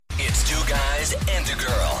It's two guys and a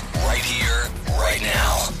girl right here, right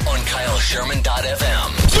now on KyleSherman.fm.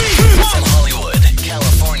 From Hollywood,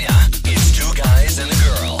 California, it's two guys and a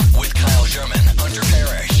girl with Kyle Sherman, Hunter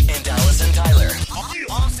Parrish, and Allison Tyler.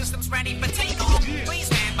 All systems ready for takeoff. Please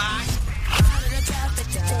stand by.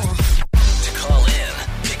 To call in,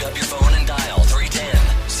 pick up your phone and dial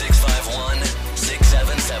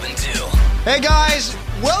 310-651-6772. Hey guys,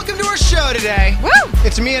 welcome to our show today. Woo!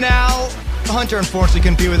 It's me and Al. Hunter unfortunately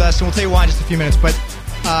couldn't be with us, and we'll tell you why in just a few minutes. But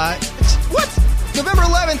it's November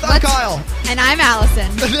 11th. I'm Kyle. And I'm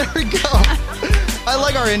Allison. There we go. I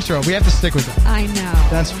like our intro. We have to stick with it. I know.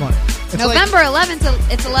 That's funny. It's November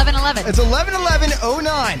 11th. It's 11/11. It's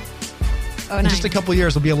 11/11/09. In just a couple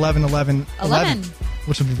years, it'll be 11/11/11,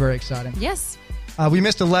 which will be very exciting. Yes. We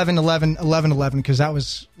missed 11/11/11/11 because that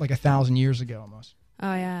was like 1,000 years ago almost.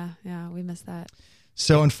 Oh yeah, we missed that.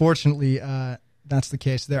 So unfortunately, that's the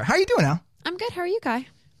case there. How are you doing, Al? I'm good. How are you, Kai?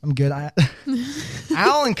 I'm good.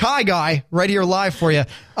 Al and Kai guy right here live for you.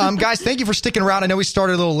 Guys, thank you for sticking around. I know we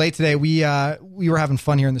started a little late today. We were having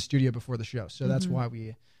fun here in the studio before the show, so that's why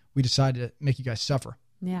we decided to make you guys suffer.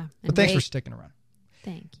 Yeah. But thanks for sticking around.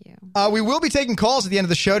 Thank you. We will be taking calls at the end of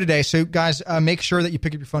the show today, so guys, make sure that you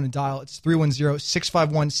pick up your phone and dial. It's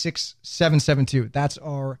 310-651-6772. That's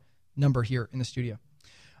our number here in the studio.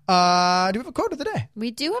 Do we have a quote of the day? We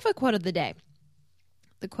do have a quote of the day.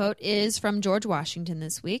 The quote is from George Washington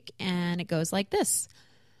this week, and it goes like this.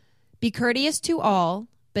 Be courteous to all,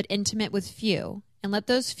 but intimate with few, and let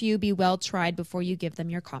those few be well tried before you give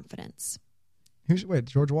them your confidence.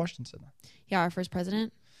 George Washington said that. Yeah, our first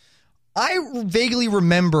president. I vaguely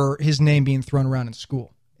remember his name being thrown around in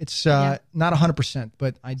school. It's not 100%,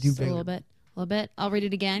 but I do Just vaguely. A little bit. I'll read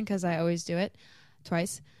it again because I always do it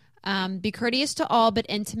twice. Be courteous to all, but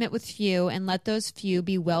intimate with few, and let those few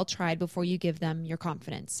be well tried before you give them your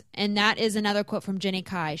confidence. And that is another quote from Jenny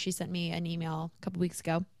Kai. She sent me an email a couple weeks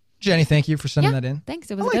ago. Jenny, thank you for sending that in.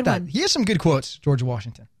 Thanks. It was I a good that. one. He has some good quotes, George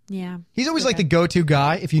Washington. Yeah. He's always like the go-to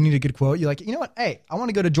guy if you need a good quote. You're like, you know what? Hey, I want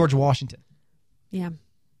to go to George Washington. Yeah.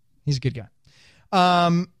 He's a good guy.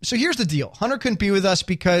 So here's the deal. Hunter couldn't be with us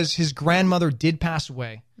because his grandmother did pass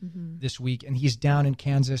away this week, and he's down in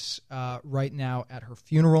Kansas right now at her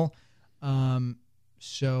funeral.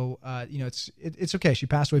 So it's okay. She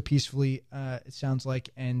passed away peacefully, it sounds like,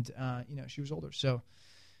 and she was older. So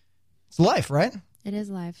it's life, right? It is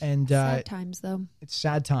life. And sad times, though. It's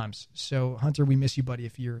sad times. So Hunter, we miss you, buddy,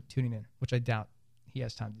 if you're tuning in, which I doubt he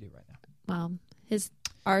has time to do right now. Well,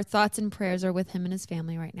 our thoughts and prayers are with him and his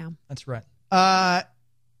family right now. That's right.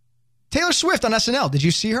 Taylor Swift on SNL. Did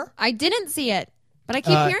you see her? I didn't see it, but I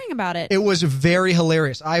keep hearing about it. It was very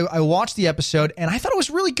hilarious. I watched the episode, and I thought it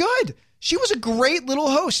was really good. She was a great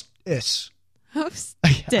little hostess. Hostess?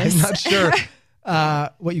 I'm not sure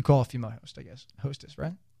what you call a female host, I guess. Hostess,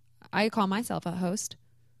 right? I call myself a host.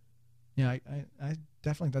 Yeah, I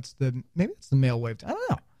definitely, maybe that's the male wave. I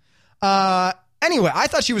don't know. Anyway, I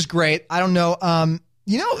thought she was great. I don't know.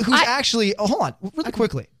 You know who's actually, hold on, really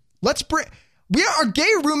quickly. Our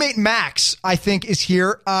gay roommate Max, I think, is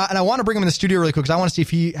here, and I want to bring him in the studio really quick because I want to see if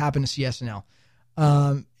he happened to see SNL.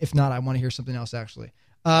 If not, I want to hear something else, actually.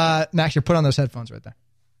 Max, you put on those headphones right there.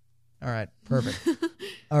 All right, perfect.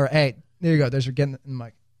 All right, hey, there you go. There's your getting in the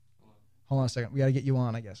mic. Hold on a second. We got to get you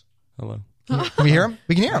on, I guess. Hello. Can we hear him?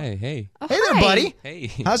 We can hear him. Hey. Oh, hey there, buddy. Hey.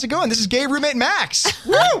 How's it going? This is gay roommate Max.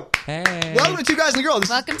 Woo! Hey. Welcome to Two Guys and a Girl.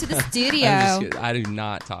 Welcome to the studio. I do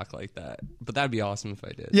not talk like that, but that'd be awesome if I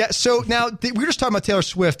did. Yeah, so now, we were just talking about Taylor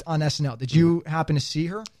Swift on SNL. Did you happen to see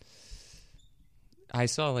her? I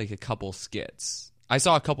saw like a couple skits. I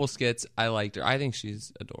liked her. I think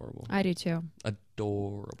she's adorable. I do too.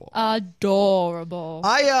 Adorable. I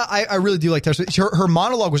really do like Taylor Swift. Her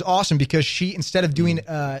monologue was awesome because she, instead of doing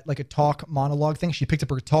like a talk monologue thing, she picked up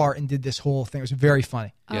her guitar and did this whole thing. It was very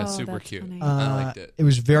funny. Yeah, Oh, super that's cute. funny. I liked it. It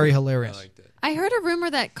was very hilarious. I liked it. I heard a rumor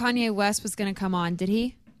that Kanye West was going to come on. Did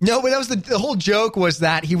he? No, but that was the whole joke was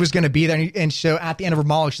that he was going to be there. And so at the end of her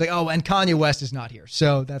monologue, she's like, oh, and Kanye West is not here.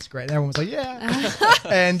 So that's great. And everyone was like, yeah.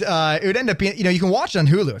 And it would end up being, you can watch it on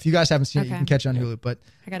Hulu. If you guys haven't seen it, you can catch it on Hulu. But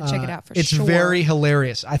I got to check it out for it's sure. It's very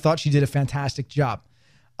hilarious. I thought she did a fantastic job.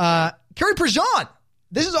 Carrie Prejean.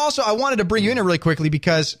 This is also, I wanted to bring you in really quickly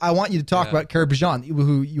because I want you to talk about Carrie Prejean,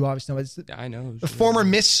 who you obviously know. I know. The former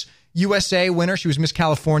Miss USA winner. She was Miss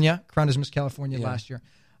California, crowned as Miss California last year.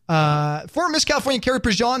 Former Miss California Carrie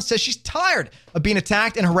Prejean says she's tired of being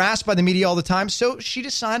attacked and harassed by the media all the time, so she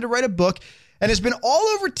decided to write a book and has been all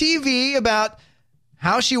over TV about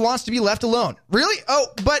how she wants to be left alone. Really? Oh,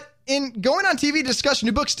 but in going on TV to discuss her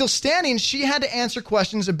new book, Still Standing, she had to answer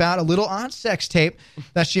questions about a little on sex tape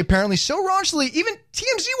that she apparently so raunchily, even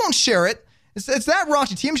TMZ won't share it, It's that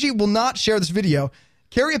raunchy. TMZ will not share this video.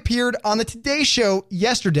 Carrie appeared on the Today Show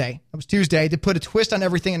yesterday, that was Tuesday, to put a twist on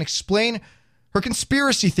everything and explain her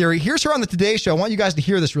conspiracy theory. Here's her on the Today Show. I want you guys to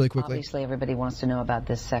hear this really quickly. Obviously, everybody wants to know about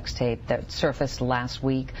this sex tape that surfaced last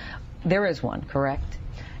week. There is one, correct?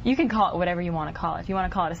 You can call it whatever you want to call it. If you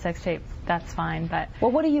want to call it a sex tape, that's fine. But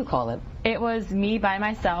Well, what do you call it? it was me by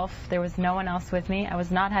myself. There was no one else with me. I was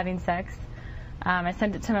not having sex. I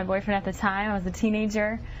sent it to my boyfriend at the time. I was a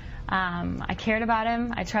teenager. I cared about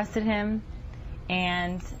him. I trusted him.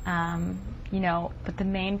 And, but the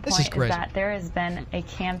main This point is crazy. that there has been a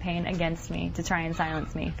campaign against me to try and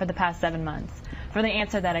silence me for the past 7 months for the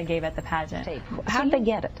answer that I gave at the pageant. Tape. How did they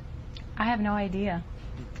get it? I have no idea.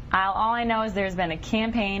 All I know is there's been a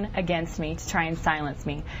campaign against me to try and silence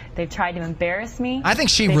me. They've tried to embarrass me. I think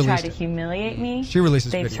she They've released tried to it. humiliate me. She released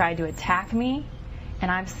this They've video. tried to attack me,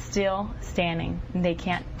 and I'm still standing. And they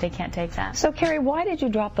can't take that. So, Carrie, why did you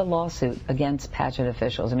drop the lawsuit against pageant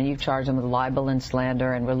officials? I mean, you've charged them with libel and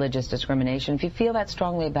slander and religious discrimination. If you feel that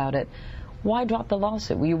strongly about it, why drop the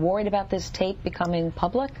lawsuit? Were you worried about this tape becoming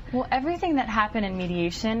public? Well, everything that happened in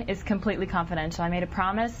mediation is completely confidential. I made a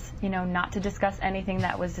promise, not to discuss anything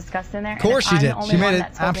that was discussed in there. Of course she did. She made an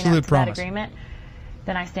absolute promise. That agreement,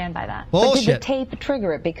 then I stand by that. But did the Bullshit. tape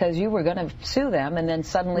trigger it because you were going to sue them and then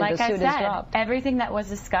suddenly Like the I suit is said, dropped? everything that was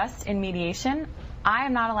discussed in mediation, I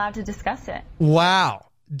am not allowed to discuss it. Wow.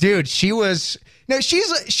 Dude, she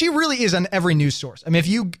really is on every news source. I mean, if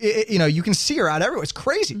you can see her out everywhere. It's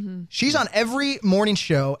crazy. She's on every morning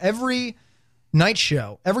show, every night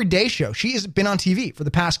show, every day show. She has been on TV for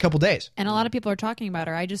the past couple days. And a lot of people are talking about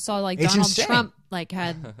her. I just saw It's Donald insane. Trump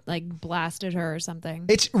had blasted her or something.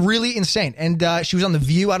 It's really insane. And she was on The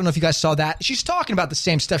View. I don't know if you guys saw that. She's talking about the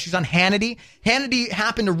same stuff. She's on Hannity. Hannity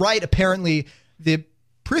happened to write, apparently, the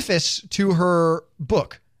preface to her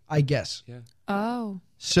book, I guess. Yeah. Oh.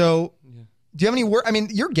 So, do you have any word? I mean,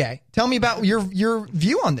 you're gay. Tell me about your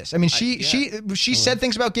view on this. I mean, she said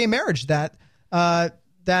things about gay marriage that I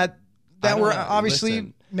don't were know. obviously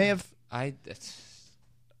Listen, may have.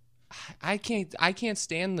 I can't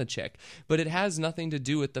stand the chick, but it has nothing to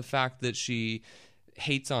do with the fact that she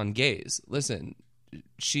hates on gays. Listen,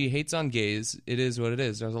 she hates on gays. It is what it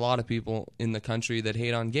is. There's a lot of people in the country that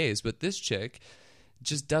hate on gays, but this chick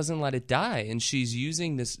just doesn't let it die, and she's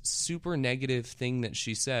using this super negative thing that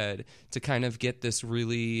she said to kind of get this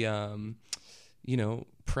really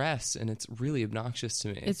press, and it's really obnoxious to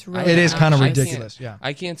me. It's really It is kind of I ridiculous. can't- Yeah.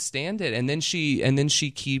 I can't stand it. And then she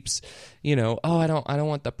keeps, I don't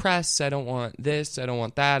want the press. I don't want this. I don't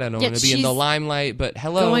want that. I don't Yet want to be in the she's limelight. But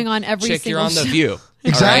hello, going on every chick, you're single on the show. View.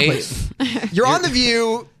 Exactly. All right? You're on The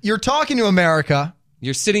View. You're talking to America.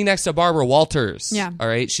 You're sitting next to Barbara Walters. Yeah. All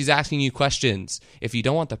right. She's asking you questions. If you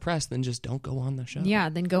don't want the press, then just don't go on the show. Yeah,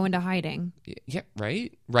 then go into hiding. Yeah.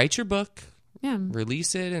 Right. Write your book. Yeah.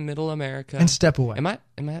 Release it in Middle America And step away. Am I?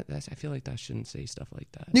 I feel like I shouldn't say stuff like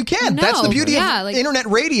that. You can. No, That's the beauty yeah, of like- internet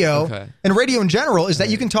radio Okay. and radio in general is that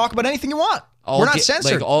you can talk about anything you want. We're not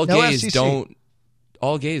censored. Like all No gays FCC. don't.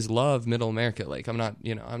 All gays love Middle America. Like I'm not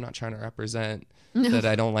trying to represent that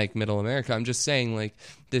I don't like Middle America. I'm just saying like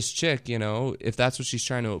this chick, if that's what she's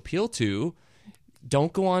trying to appeal to,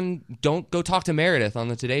 don't go talk to Meredith on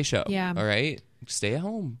the Today Show. Yeah. All right. Stay at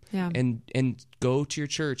home. Yeah. And go to your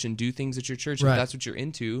church and do things at your church. Right. If that's what you're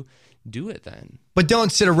into, do it then. But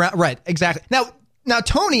don't sit around. Right, exactly. Now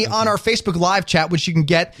Tony on our Facebook Live chat, which you can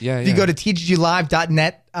get if you go to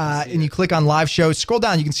tgglive.net and you click on live shows, scroll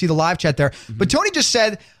down, you can see the live chat there. But Tony just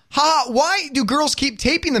said, why do girls keep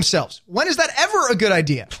taping themselves? When is that ever a good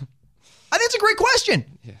idea? I think it's a great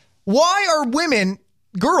question. Yeah. Why are women,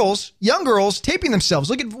 girls, young girls, taping themselves?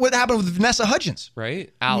 Look at what happened with Vanessa Hudgens.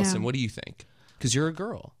 Right? Allison, Yeah. what do you think? Because you're a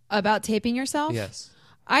girl. About taping yourself? Yes.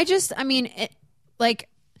 I've just seen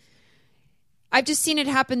it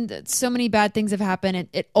happen. That so many bad things have happened.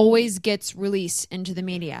 It always gets released into the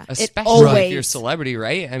media. It Especially always. if you're a celebrity,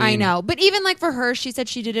 right? I know. But even for her, she said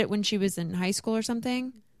she did it when she was in high school or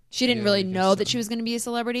something. She didn't really know that she was going to be a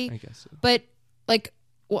celebrity. I guess so. But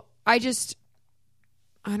I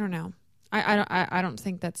don't know. I don't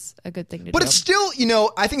think that's a good thing to But do. it's still,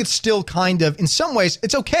 I think it's still kind of, in some ways,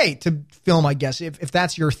 it's okay to film, I guess, if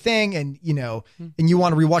that's your thing and, and you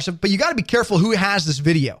want to rewatch it. But you got to be careful who has this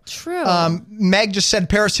video. True. Meg just said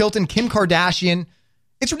Paris Hilton, Kim Kardashian.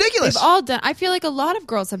 It's ridiculous. They've all done. I feel like a lot of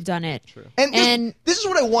girls have done it. True. And this is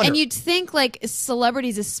what I wonder. And you'd think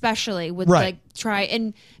celebrities especially would Right. try,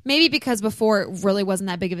 and maybe because before it really wasn't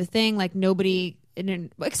that big of a thing, nobody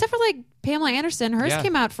except for like Pamela Anderson, hers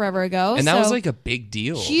came out forever ago, and that was like a big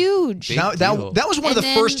deal. Huge. That was one of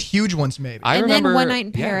the first huge ones, maybe. I remember, then One Night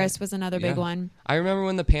in Paris was another big one. I remember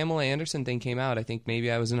when the Pamela Anderson thing came out. I think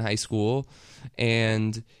maybe I was in high school,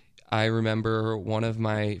 and I remember one of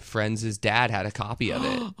my friends' dad had a copy of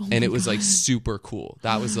it, and it was like super cool.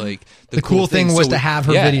 That was like the cool thing was to have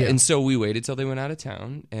her video. And so we waited till they went out of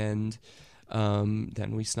town, and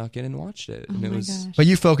then we snuck in and watched it. And it was. Gosh. But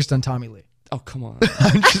you focused on Tommy Lee. Oh, come on.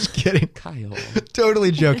 I'm just kidding. Kyle.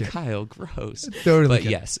 Totally joking. Kyle, gross. Totally But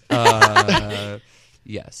kidding. yes.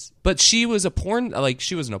 Yes. But she was a porn,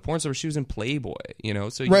 she wasn't a porn star, she was in Playboy,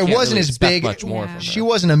 so you right, can't wasn't really as big. much more from her. She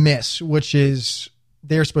wasn't a miss, which is,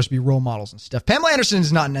 they're supposed to be role models and stuff. Pamela Anderson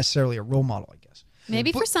is not necessarily a role model, I guess.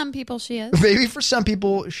 Maybe for some people she is. Maybe for some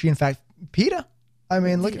people, she in fact, PETA. I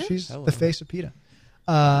mean, look, she's the face of PETA.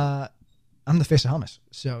 I'm the face of hummus,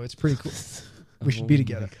 so it's pretty cool. We should be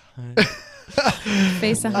together.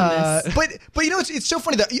 Face of hummus. But it's so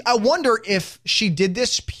funny that I wonder if she did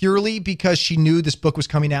this purely because she knew this book was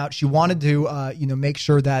coming out. She wanted to make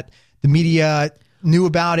sure that the media knew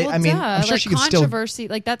about it. Well, I mean, I'm sure she could still controversy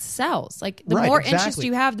that sells. Like the more interest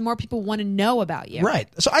you have, the more people want to know about you. Right.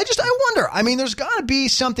 So I wonder. I mean, there's got to be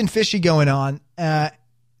something fishy going on.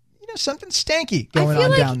 Something stanky going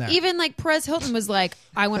on down there. Even like Perez Hilton was like,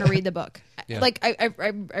 I want to read the book. Yeah. Like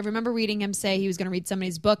I remember reading him say he was going to read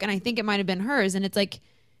somebody's book, and I think it might have been hers. And it's like,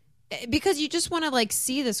 because you just want to like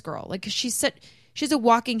see this girl. Like she's a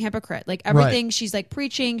walking hypocrite. Like everything she's like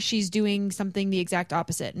preaching, she's doing something the exact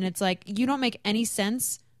opposite. And it's like, you don't make any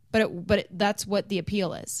sense, but that's what the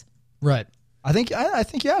appeal is. Right. I think you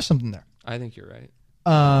have something there. I think you're right.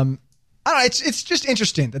 I don't know. It's just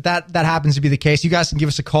interesting that happens to be the case. You guys can give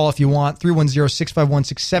us a call if you want.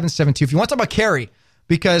 310-651-6772. If you want to talk about Carrie,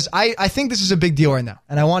 because I think this is a big deal right now,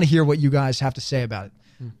 and I want to hear what you guys have to say about it.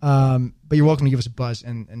 But you're welcome to give us a buzz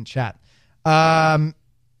and chat.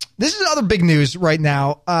 This is other big news right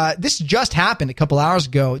now. This just happened a couple hours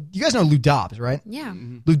ago. You guys know Lou Dobbs, right? Yeah.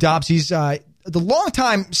 Mm-hmm. Lou Dobbs, he's the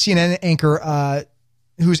longtime CNN anchor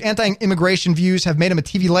whose anti-immigration views have made him a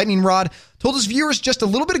TV lightning rod, told his viewers just a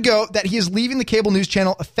little bit ago that he is leaving the cable news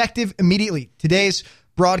channel effective immediately. Today's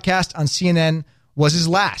broadcast on CNN was his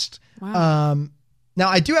last. Wow. Now,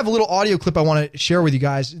 I do have a little audio clip I want to share with you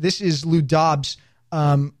guys. This is Lou Dobbs.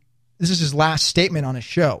 This is his last statement on his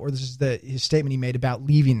show, or this is his statement he made about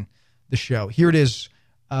leaving the show. Here it is,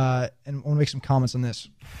 and I want to make some comments on this.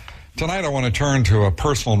 Tonight I want to turn to a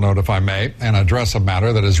personal note, if I may, and address a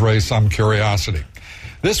matter that has raised some curiosity.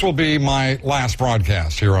 This will be my last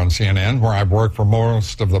broadcast here on CNN, where I've worked for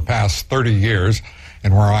most of the past 30 years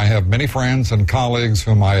and where I have many friends and colleagues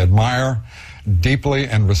whom I admire deeply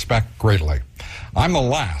and respect greatly. I'm the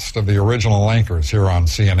last of the original anchors here on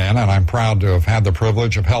CNN, and I'm proud to have had the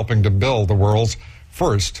privilege of helping to build the world's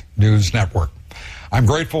first news network. I'm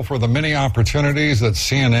grateful for the many opportunities that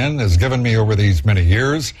CNN has given me over these many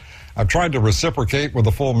years. I've tried to reciprocate with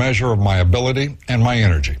the full measure of my ability and my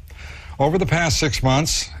energy. Over the past 6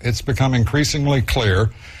 months, it's become increasingly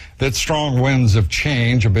clear that strong winds of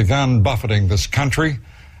change have begun buffeting this country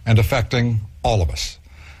and affecting all of us.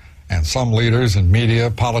 And some leaders in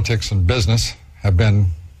media, politics, and business have been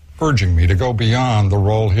urging me to go beyond the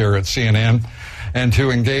role here at CNN and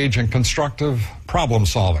to engage in constructive problem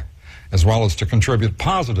solving, as well as to contribute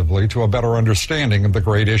positively to a better understanding of the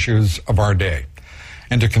great issues of our day,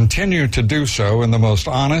 and to continue to do so in the most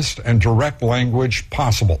honest and direct language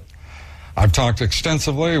possible. I've talked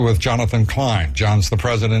extensively with Jonathan Klein. John's the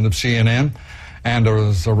president of CNN, and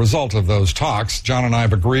as a result of those talks, John and I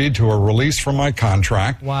have agreed to a release from my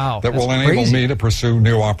contract that will enable me to pursue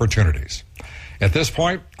new opportunities. At this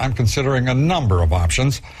point, I'm considering a number of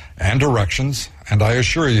options and directions, and I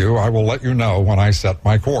assure you I will let you know when I set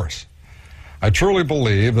my course. I truly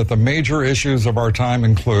believe that the major issues of our time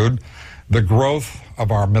include the growth of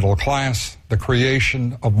our middle class, the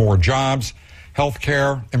creation of more jobs,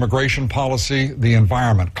 healthcare, immigration policy, the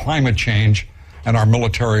environment, climate change, and our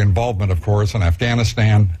military involvement, of course, in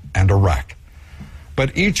Afghanistan and Iraq.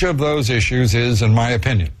 But each of those issues is, in my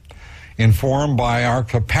opinion, informed by our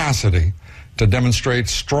capacity to demonstrate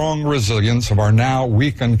strong resilience of our now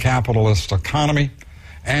weakened capitalist economy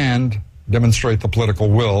and demonstrate the political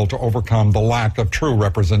will to overcome the lack of true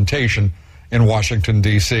representation in Washington,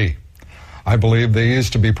 D.C. I believe these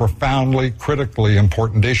to be profoundly, critically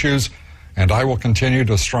important issues, and I will continue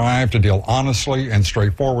to strive to deal honestly and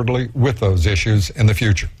straightforwardly with those issues in the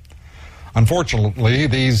future. Unfortunately,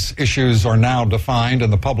 these issues are now defined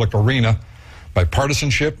in the public arena by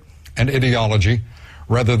partisanship and ideology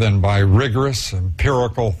rather than by rigorous,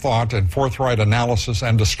 empirical thought and forthright analysis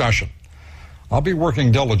and discussion. I'll be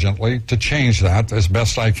working diligently to change that as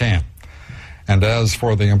best I can. And as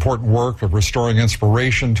for the important work of restoring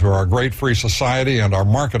inspiration to our great free society and our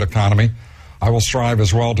market economy, I will strive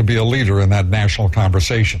as well to be a leader in that national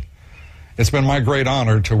conversation. It's been my great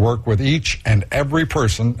honor to work with each and every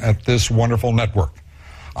person at this wonderful network.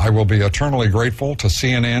 I will be eternally grateful to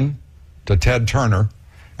CNN, to Ted Turner,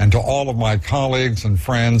 and to all of my colleagues and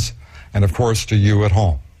friends, and of course to you at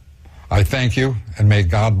home. I thank you, and may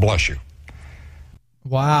God bless you.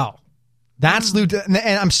 Wow. That's Lou, and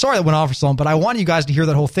I'm sorry that went off for so long, but I want you guys to hear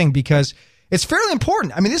that whole thing because it's fairly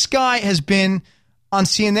important. I mean, this guy has been on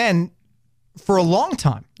CNN for a long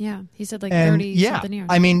time. Yeah, he said like 30-something years.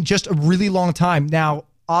 I mean, just a really long time. Now,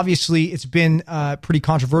 obviously, it's been pretty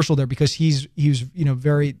controversial there because he was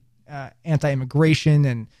very anti-immigration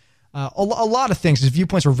and a lot of things. His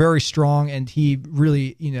viewpoints were very strong, and he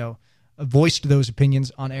really voiced those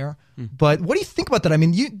opinions on air. But what do you think about that? I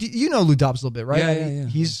mean, you know Lou Dobbs a little bit, right? Yeah.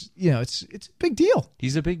 He's it's a big deal.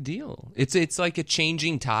 He's a big deal. It's like a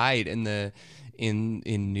changing tide in the in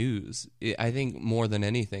news. I think more than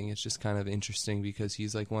anything, it's just kind of interesting because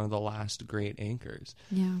he's like one of the last great anchors.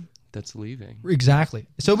 Yeah. That's leaving. Exactly.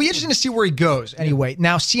 So it'll be interesting to see where he goes. Anyway,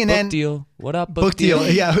 now CNN book deal. What up, book deal?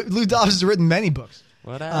 Yeah, Lou Dobbs has written many books.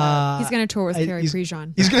 What up? He's going to tour with Carrie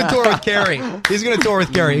Prejean. He's going to tour with Carrie. He's going to tour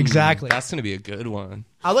with Carrie. Exactly. That's going to be a good one.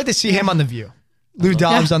 I'd like to see him on The View. Lou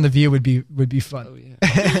Dobbs on The View would be fun. Oh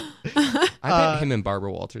yeah. I bet him and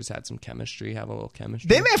Barbara Walters had some chemistry. Have a little chemistry.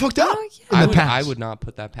 They may have hooked up in the past. I would not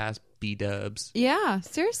put that past B-dubs. Yeah,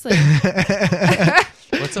 seriously.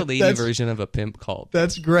 What's a lady version of a pimp called?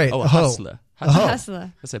 That's great. Oh, a hustler.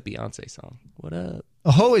 Hustler. That's a Beyonce song. What up?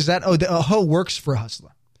 A hoe is that? Oh, a hoe works for a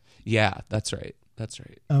hustler. Yeah, that's right.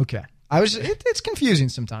 Okay. It's confusing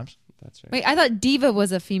sometimes. That's right. Wait, I thought diva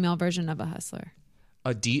was a female version of a hustler.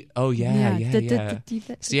 Oh yeah.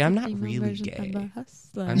 Diva See, is I'm a not female really version gay. of a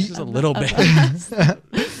hustler. I'm just a little bit.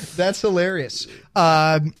 That's hilarious.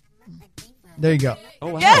 There you go.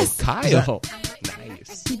 Oh wow, Yes! Kyle.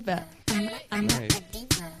 Nice. Diva. Nice.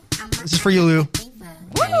 This is for you, Lou.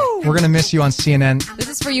 Woo! We're gonna miss you on CNN. This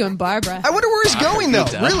is for you and Barbara. I wonder where he's going though.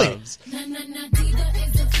 Really? Dubs.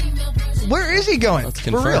 Where is he going? Let's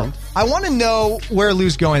For confirm. real. I want to know where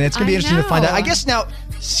Lou's going. It's going to be I interesting to find out. know. I guess now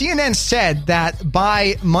CNN said that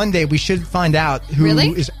by Monday we should find out who Really?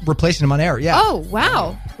 is replacing him on air. Yeah. Oh,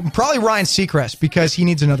 wow. Probably Ryan Seacrest because he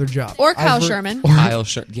needs another job. Or Kyle Sherman. Kyle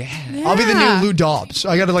Sherman. Yeah. I'll be the new Lou Dobbs.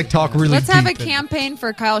 I got to talk really Let's have a deep. campaign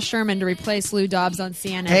for Kyle Sherman to replace Lou Dobbs on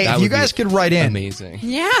CNN. Hey, That if you would be guys could write in. Amazing.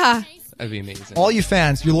 Yeah. That'd be amazing. All you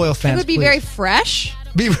fans, your loyal It fans, would be please. very fresh.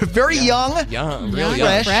 Be very young. Young. Young, Real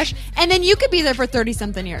young. Fresh. And then you could be there for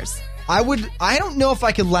 30-something years. I don't know if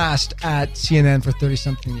I could last at CNN for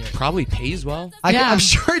 30-something years. Probably pays well. I'm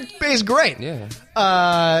sure it pays great. Yeah.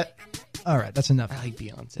 All right, that's enough. I like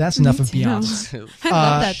Beyonce. That's enough of too. Beyonce. I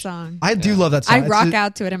love that song. I do love that song. I It's rock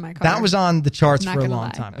out to it in my car. That was on the charts Not for a gonna long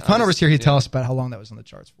lie. time. If Hunter was here, he'd tell us about how long that was on the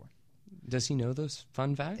charts for. Does he know those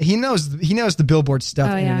fun facts? He knows the Billboard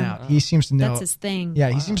stuff Oh, in and yeah. out. He seems to know. That's his thing. Yeah,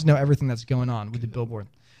 he seems to know everything that's going on with the Billboard.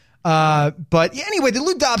 But yeah, anyway, the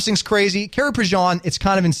Lou Dobbs thing's crazy. Carrie Prejean, it's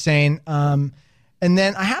kind of insane. And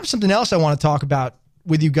then I have something else I want to talk about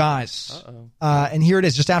with you guys. And here it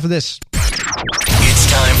is, just after this.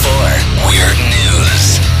 It's time for Weird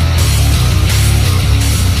News.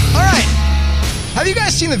 All right. Have you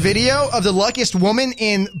guys seen the video of the luckiest woman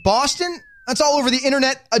in Boston? That's all over the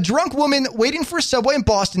internet. A drunk woman waiting for a subway in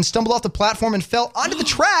Boston stumbled off the platform and fell onto the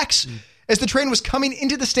tracks as the train was coming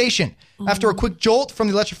into the station. After a quick jolt from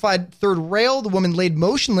the electrified third rail, the woman laid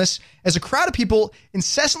motionless as a crowd of people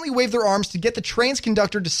incessantly waved their arms to get the train's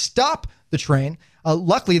conductor to stop the train.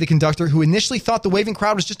 Luckily, the conductor, who initially thought the waving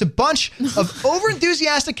crowd was just a bunch of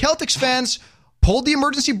overenthusiastic Celtics fans, pulled the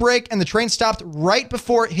emergency brake and the train stopped right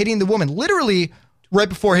before hitting the woman. Literally right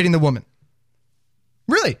before hitting the woman.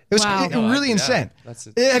 Really? It was Wow. really insane.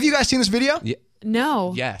 Have you guys seen this video? Yeah.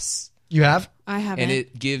 No. Yes. You have? I haven't. And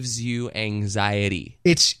it gives you anxiety.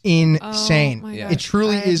 It's insane. Oh, my It gosh.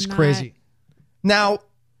 truly I is have crazy. Now,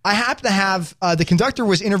 I happen to have the conductor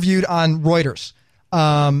was interviewed on Reuters.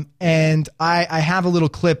 And I have a little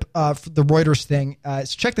clip for the Reuters thing. So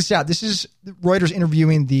check this out. This is Reuters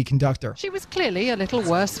interviewing the conductor. She was clearly a little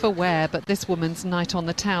worse for wear, but this woman's night on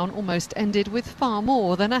the town almost ended with far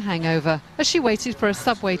more than a hangover. As she waited for a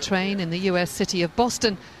subway train in the US city of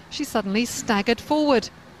Boston, she suddenly staggered forward,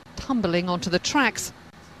 tumbling onto the tracks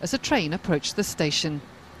as a train approached the station.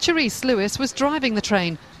 Charisse Lewis was driving the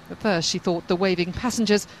train. At first, she thought the waving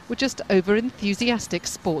passengers were just over-enthusiastic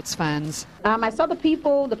sports fans. I saw the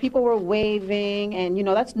people were waving, and,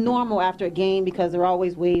 that's normal after a game because they're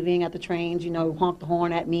always waving at the trains, honk the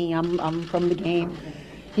horn at me, I'm from the game.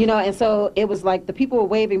 And so it was like the people were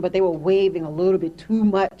waving, but they were waving a little bit too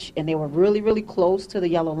much, and they were really, really close to the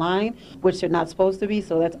yellow line, which they're not supposed to be.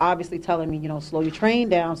 So that's obviously telling me, slow your train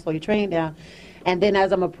down, slow your train down. And then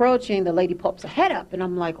as I'm approaching, the lady pops her head up, and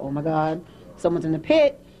I'm like, oh my God, someone's in the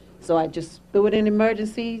pit. So I just threw it in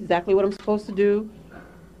emergency, exactly what I'm supposed to do,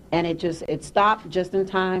 and it stopped just in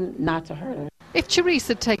time not to hurt her. If Charisse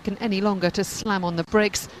had taken any longer to slam on the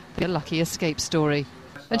brakes, it'd be a lucky escape story.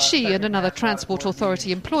 And she and another Transport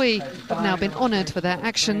Authority employee have now been honoured for their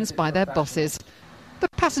actions by their bosses. The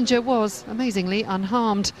passenger was amazingly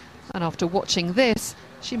unharmed, and after watching this,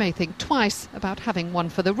 she may think twice about having one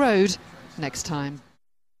for the road next time.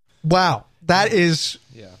 Wow, that is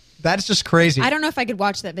just crazy. I don't know if I could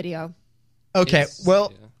watch that video. Okay, It's-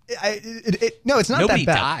 well, no, it's not Nobody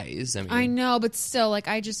that bad. dies. I mean, I know, but still, like,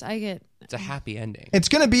 I get. it's a happy ending. It's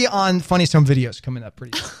going to be on Funniest Home Videos coming up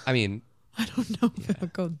pretty soon. I mean, I don't know if it'll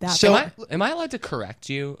go that. So- am I allowed to correct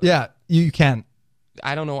you? Yeah, you can.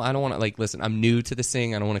 I don't know. I don't want to listen. I'm new to this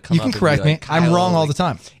thing. I don't want to come. You up can and correct be me. like, I'm Kyle, wrong all like, the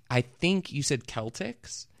time. I think you said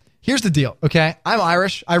Celtics. Here's the deal, okay? I'm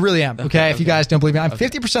Irish. I really am, okay? If you guys don't believe me. I'm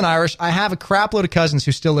 50% Irish. I have a crap load of cousins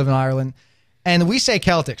who still live in Ireland. And we say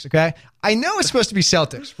Celtics, okay? I know it's supposed to be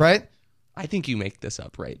Celtics, right? I think you make this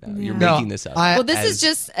up right now. You're No, making this up. Well, this is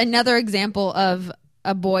just another example of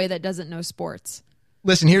a boy that doesn't know sports.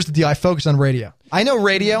 Listen, here's the deal. I focus on radio. I know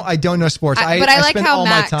radio. I don't know sports. But I like spend how all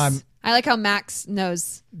Max. my time. I like how Max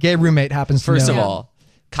knows. Gay roommate happens to First know. of all,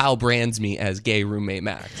 Kyle brands me as gay roommate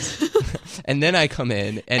Max. And then I come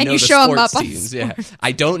in and know you the show him sports up on teams. Yeah.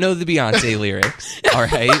 I don't know the Beyonce lyrics. All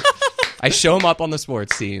right. I show him up on the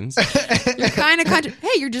sports teams. You're kind of hey,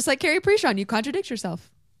 you're just like Carrie Preishon. You contradict yourself.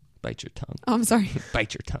 Bite your tongue. Oh, I'm sorry.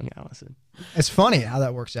 Bite your tongue, Allison. It's funny how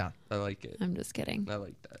that works out. I like it. I'm just kidding. I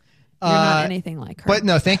like that. You're not anything like her. But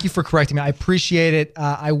no, thank you for correcting me. I appreciate it.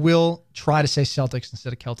 I will try to say Celtics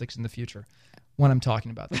instead of Celtics in the future when I'm talking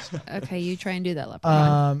about this. Okay, you try and do that,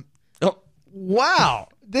 Leprechaun. Wow.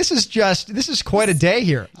 This is quite a day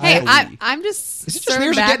here. Hey, I'm just. Is it just me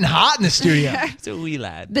or is it getting hot in the studio? It's a wee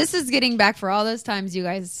lad. This is getting back for all those times you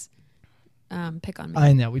guys pick on me.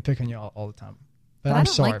 I know. We pick on you all the time. But But I'm I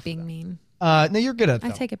don't sorry. like being mean. No, you're good at it. I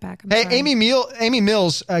though. take it back. I'm Hey, sorry. Amy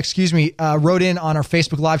Mills, wrote in on our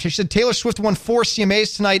Facebook Live. She said Taylor Swift won 4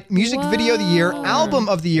 CMAs tonight: Music Video of the Year, Album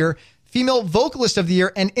of the Year, Female Vocalist of the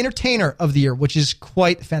Year, and Entertainer of the Year, which is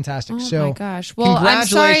quite fantastic. Oh so, my gosh! Well, I'm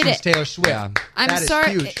sorry congratulations, to. Taylor Swift. Yeah. I'm That is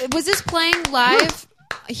sorry. huge. Was this playing live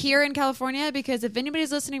here in California? Because if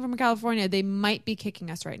anybody's listening from California, they might be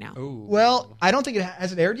kicking us right now. Well, I don't think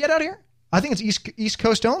has it aired yet out here. I think it's East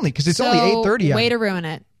Coast only because it's So, only 8:30. Way to ruin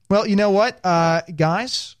it. Well, you know what,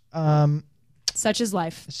 guys. Such is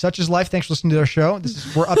life. Such is life. Thanks for listening to our show.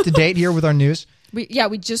 We're up to date here with our news. We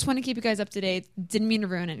just want to keep you guys up to date. Didn't mean to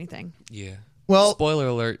ruin anything. Yeah. Well, Spoiler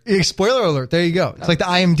alert. Spoiler alert. There you go. It's like the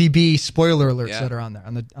IMDb spoiler alerts Yeah. that are on there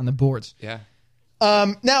on the boards. Yeah.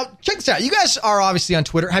 Now check this out. You guys are obviously on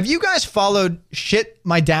Twitter. Have you guys followed shit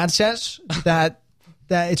my dad says? That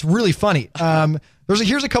it's really funny.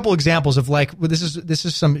 Here's a couple examples of this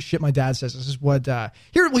is some shit my dad says. This is what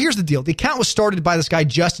here's the deal. The account was started by this guy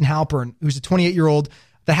Justin Halpern, who's a 28-year-old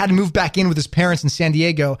that had to move back in with his parents in San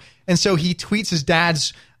Diego, and so he tweets his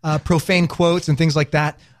dad's profane quotes and things like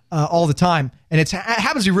that all the time, and it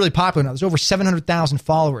happens to be really popular now. There's over 700,000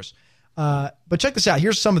 followers. But check this out.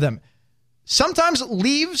 Here's some of them. Sometimes life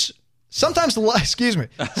leaves a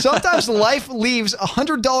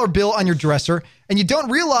 $100 bill on your dresser, and you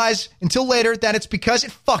don't realize until later that it's because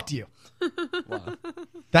it fucked you. Wow.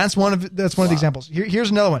 That's one of the examples.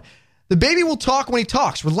 Here's another one. The baby will talk when he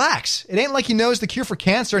talks. Relax. It ain't like he knows the cure for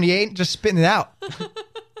cancer and he ain't just spitting it out.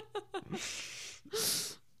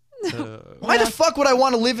 Why the fuck would I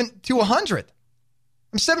want to live to 100?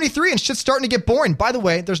 I'm 73 and shit's starting to get boring. By the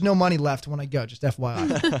way, there's no money left when I go, just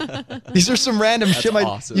FYI. These are some random shit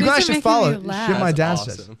awesome. you guys These are should making follow. me laugh. Shit my dad That's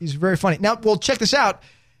says. awesome. He's very funny. Now, well, check this out.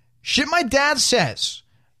 Shit my dad says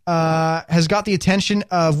has got the attention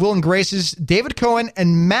of Will and Grace's David Cohen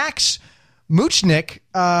and Max Muchnick.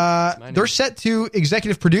 They're set to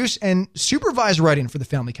executive produce and supervise writing for the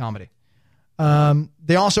family comedy.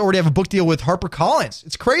 They also already have a book deal with HarperCollins.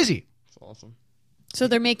 It's crazy. That's awesome. So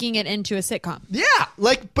they're making it into a sitcom. Yeah,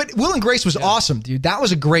 but Will and Grace was awesome, dude. That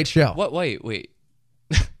was a great show. What? Wait.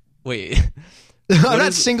 I'm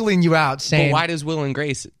not singling you out, saying But why does Will and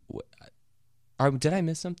Grace? Did I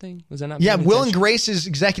miss something? Was I not? Yeah, paying Will and attention? Grace's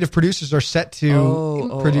executive producers are set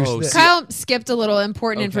to produce this. Kyle skipped a little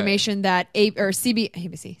important Okay. information that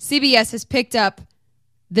CBS has picked up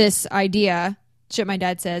this idea, shit my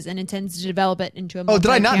dad says, and intends to develop it into a Oh, did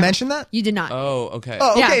I not multi-camera- mention that? You did not. Oh, okay.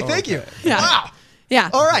 Oh, okay. Yeah. Thank you. Yeah. Wow. Yeah.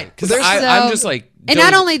 All right. Because I'm just like, and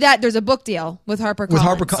not only that, there's a book deal with HarperCollins. With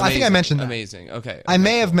HarperCollins. I think I mentioned that. Amazing. Okay. I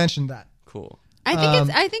may have mentioned that. Cool. I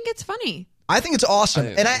think it's funny. I think it's awesome.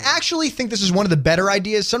 And I actually think this is one of the better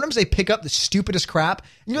ideas. Sometimes they pick up the stupidest crap,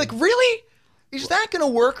 and you're like, really? Is that going to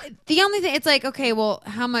work? The only thing, it's like, okay, well,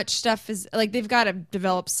 how much stuff is, like, they've got to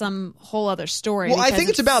develop some whole other story. Well, I because think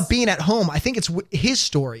it's about being at home. I think it's his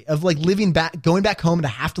story of like going back home and to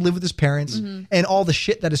have to live with his parents and all the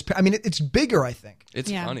shit that is. I mean, it's bigger. I think It's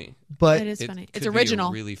funny. but It is funny. It's could be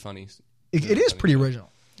original. really funny. it is pretty original.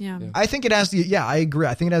 Yeah. I think it has the. Yeah, I agree.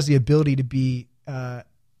 I think it has the ability to be a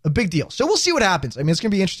big deal. So we'll see what happens. I mean, it's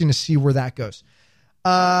going to be interesting to see where that goes.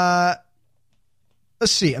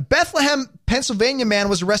 Let's see. A Bethlehem, Pennsylvania man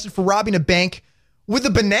was arrested for robbing a bank with a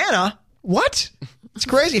banana. What? It's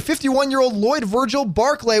crazy. 51-year-old Lloyd Virgil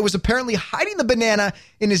Barclay was apparently hiding the banana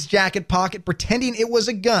in his jacket pocket, pretending it was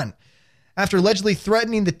a gun. After allegedly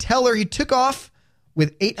threatening the teller, he took off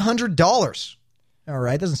with $800. All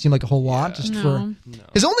right. Doesn't seem like a whole lot. His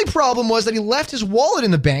only problem was that he left his wallet in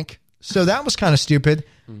the bank. So that was kind of stupid.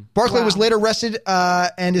 Barclay was later arrested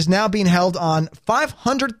and is now being held on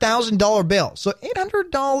 $500,000 bail. So $800,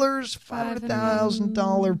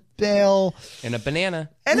 $500,000 bail. And a banana.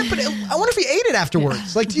 I wonder if he ate it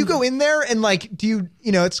afterwards. Like, do you go in there and like, do you,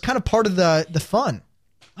 it's kind of part of the fun.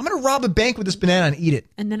 I'm going to rob a bank with this banana and eat it.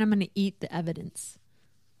 And then I'm going to eat the evidence.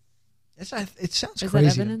 It sounds Is crazy.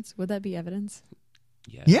 that evidence? Would that be evidence?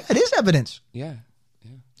 Yeah, it is evidence. Yeah.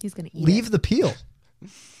 He's going to eat Leave it. the peel.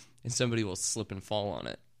 And somebody will slip and fall on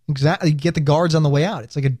it. Exactly. You get the guards on the way out.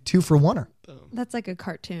 It's like a 2-for-1er. That's like a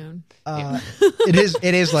cartoon.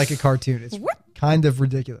 It is like a cartoon. It's kind of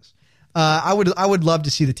ridiculous. I would love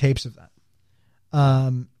to see the tapes of that.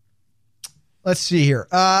 Let's see here.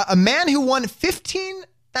 A man who won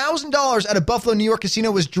 $15,000 at a Buffalo, New York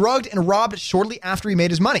casino was drugged and robbed shortly after he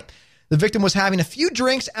made his money. The victim was having a few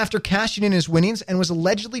drinks after cashing in his winnings and was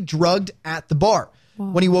allegedly drugged at the bar.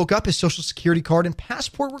 When he woke up, his social security card and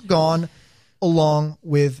passport were gone along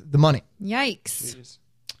with the money. Yikes.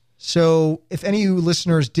 So if any of you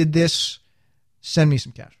listeners did this, send me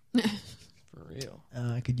some cash. For real.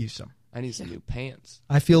 I could use some. I need some new pants.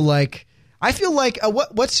 I feel like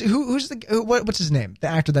what's his name? The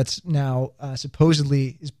actor that's now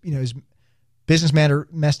supposedly his businessman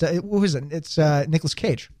messed up. Who is it? It's Nicolas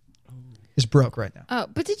Cage. Is broke right now. Oh,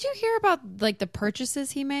 but did you hear about like the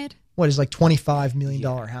purchases he made? What is like $25 million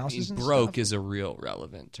houses? And broke stuff? is a real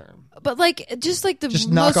relevant term. But like just like the Just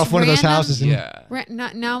most knock off one of those random- houses.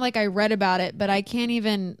 And, Now, like I read about it, but I can't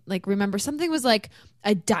even like remember. Something was like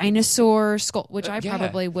a dinosaur skull, which I yeah,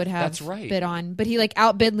 probably would have that's right. bid on. But he like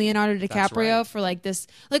outbid Leonardo DiCaprio right. for like this,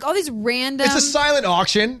 like all these random. It's a silent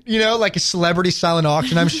auction, like a celebrity silent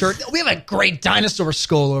auction. I'm sure we have a great dinosaur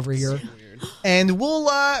skull over here, and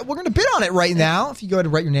we're going to bid on it right now. If you go ahead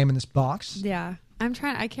and write your name in this box, Yeah,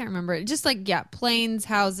 I can't remember it. Just like planes,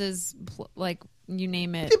 houses, like you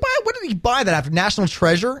name it. What did he buy that after? National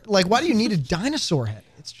Treasure? Like, why do you need a dinosaur head?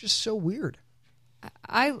 It's just so weird.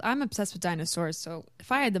 I'm obsessed with dinosaurs, so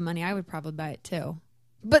if I had the money, I would probably buy it too.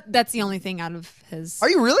 But that's the only thing out of his. Are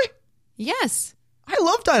you really? Yes. I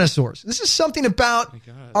love dinosaurs. This is something about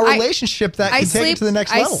our relationship that can take it to the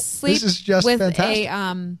next level. This is just with fantastic.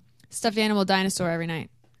 a stuffed animal dinosaur every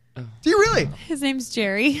night. Do you really? His name's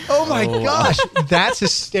Jerry. Oh my gosh, that's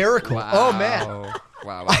hysterical. Wow. Oh man.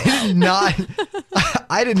 Wow.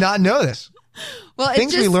 I did not know this. Well,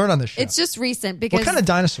 Things we learn on this show. It's just recent because What kind of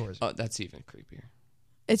dinosaurs? Oh, that's even creepier.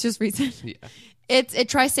 it's just recent. Yeah. It's a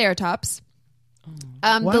triceratops.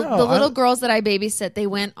 Wow. The little girls that I babysit, they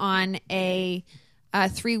went on a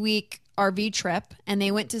 3-week RV trip, and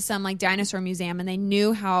they went to some like dinosaur museum, and they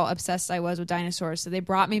knew how obsessed I was with dinosaurs, so they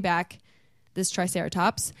brought me back this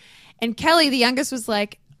triceratops. And Kelly, the youngest, was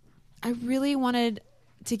like, I really wanted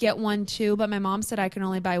to get one too, but my mom said I can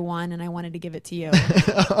only buy one, and I wanted to give it to you.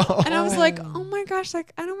 And I was like, oh my gosh,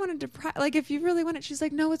 like I don't want to deprive. Like if you really want it, she's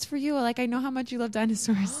like, no, it's for you. Like I know how much you love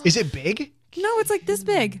dinosaurs. Is it big? No, it's like this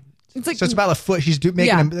big. It's like So it's about a foot. She's making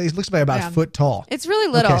Yeah. him. It looks like about a foot tall. It's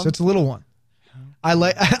really little. Okay, so it's a little one. I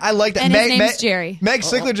like that. And his name's Jerry. Meg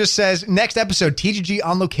Sickler just says next episode TGG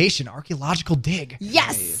on location archaeological dig.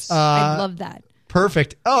 Yes, I love that.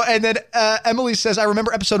 Perfect. Oh, and then Emily says, I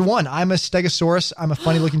remember episode 1. I'm a Stegosaurus. I'm a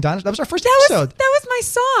funny looking dinosaur. That was our first episode. That was my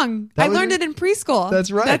song. That I was learned it in preschool.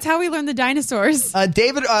 That's right. That's how we learned the dinosaurs.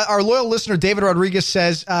 David, our loyal listener, David Rodriguez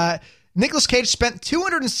says, Nicolas Cage spent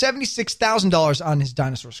 $276,000 on his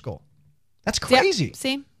dinosaur skull. That's crazy. Yep.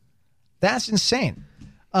 See? That's insane.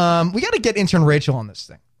 We got to get intern Rachel on this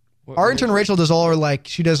thing. Our intern Rachel does all our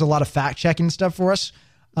she does a lot of fact checking stuff for us.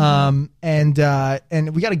 And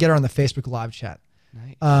we got to get her on the Facebook live chat.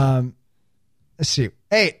 Nice. Let's see.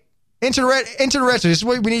 Hey, intern Rachel, this is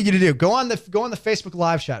what we need you to do. Go on the Facebook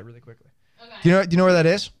live chat really quickly. Okay. Do you know where that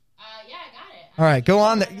is? Yeah, I got it. All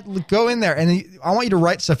right, go in there, and I want you to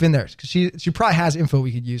write stuff in there because she probably has info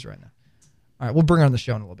we could use right now. All right, we'll bring her on the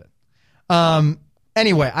show in a little bit.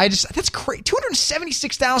 Anyway, that's crazy.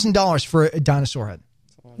 $276,000 for a dinosaur head.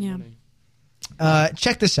 Yeah.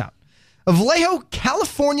 Check this out. A Vallejo,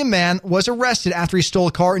 California man was arrested after he stole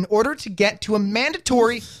a car in order to get to a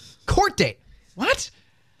mandatory court date. What?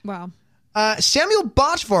 Wow. Samuel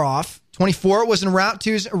Bojvarov, 24, was en route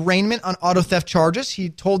to his arraignment on auto theft charges. He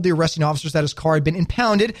told the arresting officers that his car had been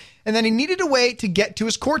impounded and that he needed a way to get to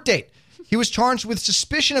his court date. He was charged with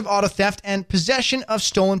suspicion of auto theft and possession of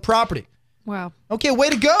stolen property. Wow. Okay, way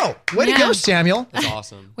to go. Way to go, Samuel. That's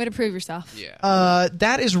awesome. Way to prove yourself. Yeah.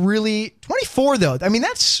 That is really 24 though. I mean,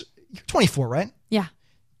 you're 24, right? Yeah.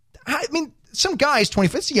 I mean, some guys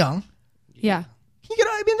 24. It's young. Yeah.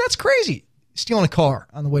 I mean, that's crazy. Stealing a car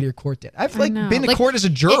on the way to your court date. I've been to court as a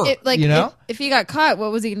juror. If he got caught,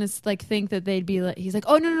 what was he going to think that they'd be like? He's like,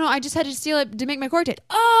 oh no, I just had to steal it to make my court date.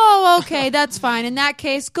 Oh, okay, that's fine. In that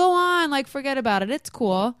case, go on. Forget about it. It's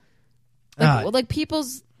cool.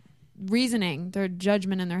 People's reasoning, their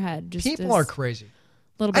judgment in their head. People are crazy.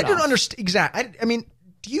 A little bit. I don't understand exactly. I mean,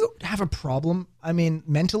 do you have a problem? I mean,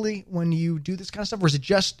 mentally when you do this kind of stuff, or is it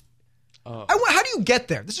just? How do you get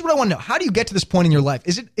there? This is what I want to know. How do you get to this point in your life?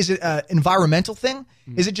 Is it an environmental thing?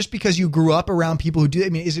 Mm. Is it just because you grew up around people who do it? I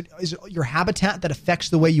mean, is it your habitat that affects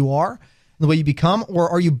the way you are, the way you become, or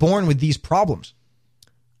are you born with these problems?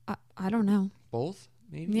 I don't know. Both,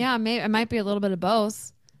 maybe. Yeah, maybe it might be a little bit of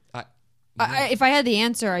both. If I had the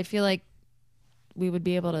answer, I feel like we would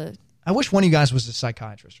be able to. I wish one of you guys was a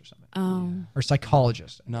psychiatrist or something, or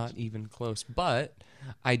psychologist. Not even close, but.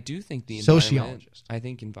 I do think the sociologist. I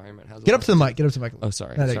think environment has. Get up to the mic. Get up to the mic. Oh,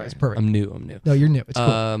 sorry. It's perfect. I'm new. No, you're new. It's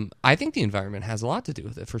cool. I think the environment has a lot to do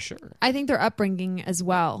with it for sure. I think their upbringing as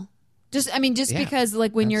well. Because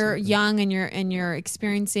when you're young and you're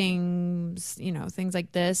experiencing things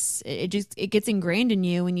like this, it gets ingrained in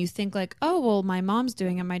you, and you think oh well, my mom's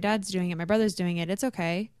doing it, my dad's doing it, my brother's doing it. It's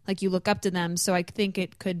okay. You look up to them, so I think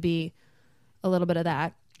it could be a little bit of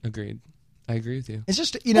that. Agreed. I agree with you. It's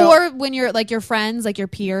just, or when you're your friends, your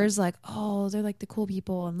peers, oh, they're the cool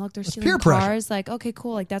people, and look, they're stealing peer cars. Okay,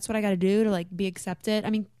 cool. That's what I got to do to be accepted. I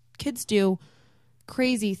mean, kids do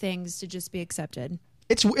crazy things to just be accepted.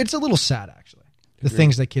 It's a little sad, actually. The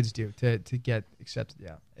things that kids do to get accepted.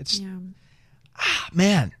 Yeah,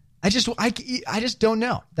 man. I just don't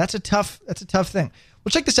know. That's a tough thing. Well,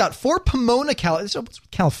 check this out. Four Pomona,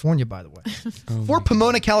 California, by the way. Four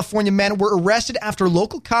Pomona, California men were arrested after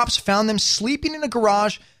local cops found them sleeping in a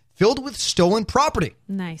garage filled with stolen property.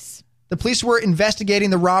 Nice. The police were investigating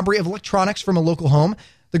the robbery of electronics from a local home.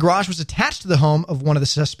 The garage was attached to the home of one of the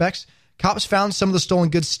suspects. Cops found some of the stolen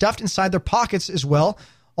goods stuffed inside their pockets as well.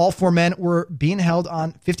 All four men were being held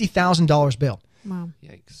on $50,000 bail. Wow.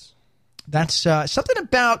 Yikes. That's something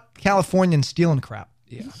about Californians stealing crap.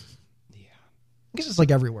 Yeah. I guess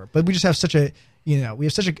it's everywhere, but we just have such a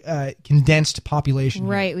condensed population.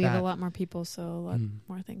 Right, we have a lot more people, so a lot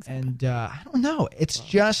more things happen. And I don't know. It's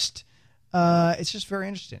just very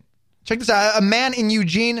interesting. Check this out. A man in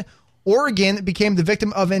Eugene, Oregon became the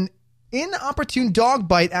victim of an inopportune dog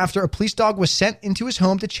bite after a police dog was sent into his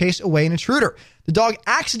home to chase away an intruder. The dog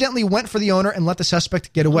accidentally went for the owner and let the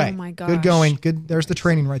suspect get away. Oh my gosh. Good going. Good. There's the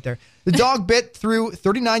training right there. The dog bit through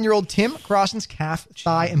 39-year-old Tim Crossan's calf,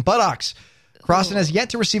 thigh, and buttocks. Crossan has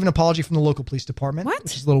yet to receive an apology from the local police department,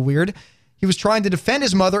 which is a little weird. He was trying to defend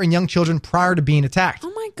his mother and young children prior to being attacked.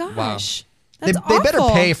 Oh my gosh. Wow. That's they better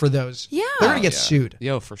pay for those. Yeah. They're going to get sued.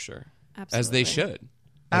 Yo, for sure. Absolutely. As they should.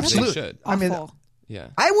 Absolutely. They should. I mean, yeah.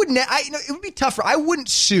 I wouldn't. It would be tougher. I wouldn't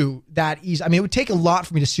sue that easy. I mean, it would take a lot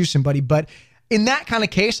for me to sue somebody, but in that kind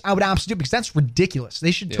of case, I would absolutely do it because that's ridiculous.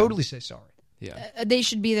 They should totally say sorry. Yeah. They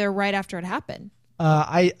should be there right after it happened.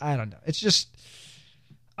 I don't know. It's just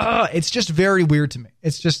very weird to me.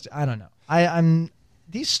 It's just I don't know. I'm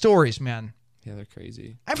these stories, man. Yeah, they're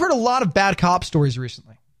crazy. I've heard a lot of bad cop stories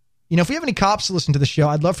recently. If we have any cops to listen to the show,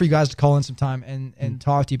 I'd love for you guys to call in sometime and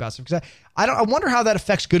talk to you about stuff. Because I wonder how that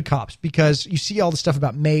affects good cops, because you see all the stuff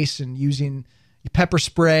about mace and using pepper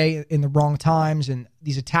spray in the wrong times and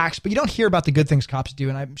these attacks, but you don't hear about the good things cops do,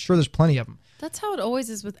 and I'm sure there's plenty of them. That's how it always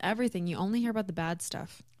is with everything. You only hear about the bad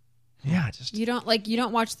stuff. Yeah, you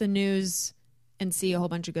don't watch the news and see a whole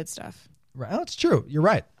bunch of good stuff. Right. Oh, it's true. You're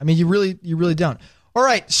right. I mean, you really don't. All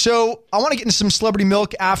right. So I want to get into some celebrity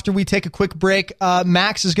milk after we take a quick break.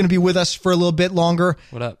 Max is going to be with us for a little bit longer.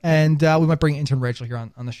 What up? And we might bring intern Rachel here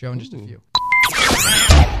on the show in just a few.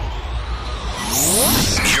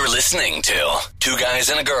 You're listening to Two Guys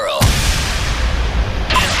and a Girl.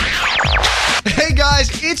 Hey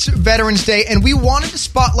guys, it's Veterans Day, and we wanted to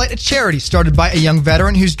spotlight a charity started by a young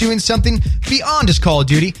veteran who's doing something beyond his call of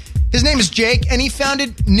duty. His name is Jake, and he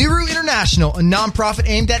founded Nuru International, a nonprofit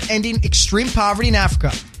aimed at ending extreme poverty in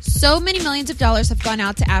Africa. So many millions of dollars have gone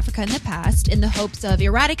out to Africa in the past in the hopes of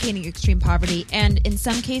eradicating extreme poverty, and in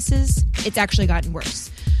some cases, it's actually gotten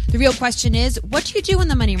worse. The real question is, what do you do when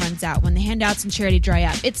the money runs out, when the handouts and charity dry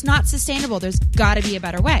up? It's not sustainable. There's got to be a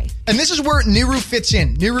better way. And this is where Nuru fits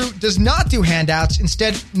in. Nuru does not do handouts.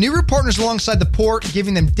 Instead, Nuru partners alongside the poor,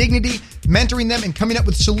 giving them dignity, mentoring them, and coming up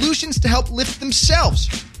with solutions to help lift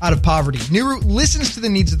themselves out of poverty. Nuru listens to the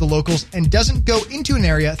needs of the locals and doesn't go into an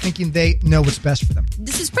area thinking they know what's best for them.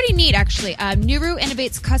 This is pretty neat, actually. Nuru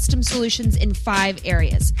innovates custom solutions in 5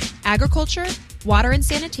 areas: agriculture, water and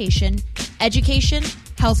sanitation, education,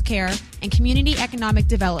 healthcare, and community economic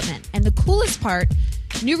development. And the coolest part,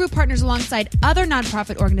 Nuru partners alongside other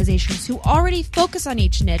nonprofit organizations who already focus on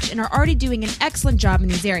each niche and are already doing an excellent job in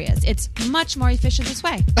these areas. It's much more efficient this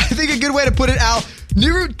way. I think a good way to put it, Al,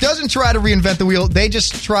 Nuru doesn't try to reinvent the wheel. They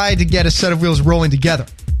just try to get a set of wheels rolling together.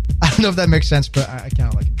 I don't know if that makes sense, but I kind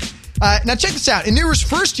of like it. Now check this out. In Nuru's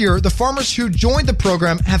first year, the farmers who joined the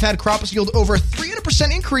program have had crops yield over a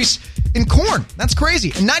 300% increase in corn. That's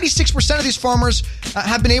crazy. And 96% of these farmers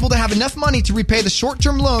have been able to have enough money to repay the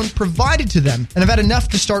short-term loan provided to them and have had enough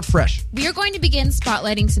to start fresh. We are going to begin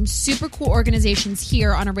spotlighting some super cool organizations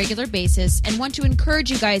here on a regular basis and want to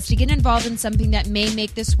encourage you guys to get involved in something that may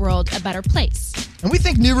make this world a better place. And we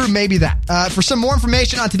think Nuru may be that. For some more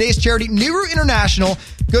information on today's charity, Nuru International,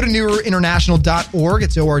 go to NuruInternational.org.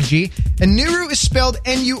 It's O-R-G. And Nuru is spelled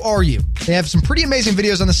N-U-R-U. They have some pretty amazing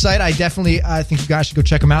videos on the site. I definitely think you guys should go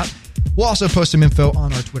check them out. We'll also post some info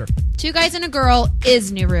on our Twitter. Two Guys and a Girl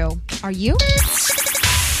is Nuru. Are you? The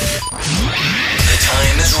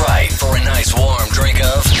time is right for a nice warm drink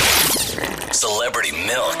of celebrity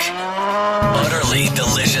milk. Utterly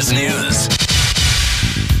delicious news.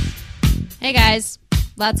 Hey guys,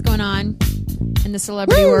 lots going on in the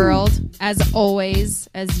celebrity world, as always,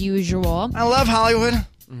 as usual. I love Hollywood.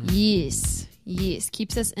 Yes,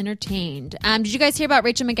 keeps us entertained. Did you guys hear about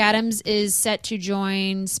Rachel McAdams is set to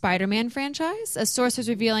join Spider-Man franchise? A source is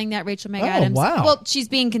revealing that Rachel McAdams, well, she's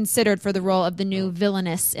being considered for the role of the new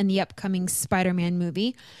villainess in the upcoming Spider-Man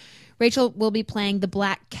movie. Rachel will be playing the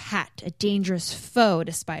Black Cat, a dangerous foe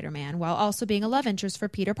to Spider-Man, while also being a love interest for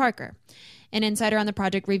Peter Parker. An insider on the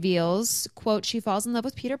project reveals, quote, she falls in love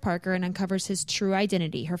with Peter Parker and uncovers his true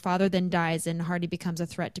identity. Her father then dies and Hardy becomes a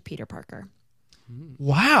threat to Peter Parker.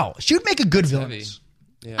 Wow. She would make a good villainess.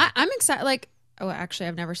 Yeah. I'm excited. Like, oh, actually,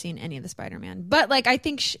 I've never seen any of the Spider-Man. But, like, I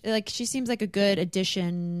think she seems like a good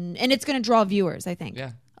addition. And it's going to draw viewers, I think.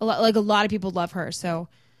 Yeah. A lot of people love her, so.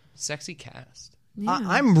 Sexy cast. Yeah.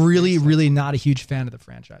 I'm really not a huge fan of the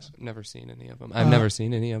franchise. I've never seen any of them. I've never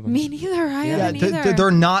seen any of them. Me neither. I haven't either.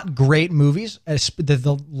 They're not great movies.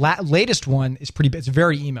 The latest one is pretty. It's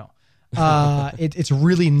very emo. It's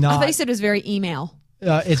really not. I thought you said it was very email.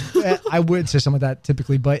 I would say some of that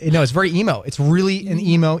typically, but no, it's very emo. It's really an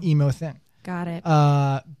emo thing. Got it.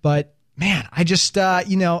 But man, I just I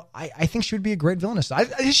think she would be a great villainess.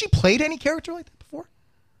 Has she played any character like that before?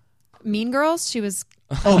 Mean Girls. She was.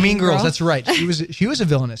 Oh, Mean Girls. That's right. She was a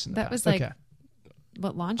villainess in that. That was like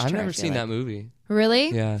what launched her. I've never seen that movie. Really?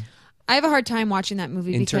 Yeah. I have a hard time watching that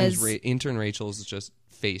movie because Intern Rachel's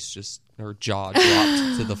her jaw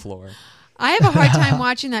dropped to the floor. I have a hard time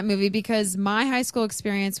watching that movie because my high school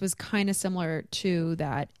experience was kind of similar to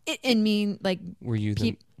that. Were you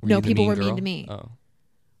people were mean to me. Oh.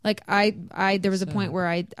 Like there was a point where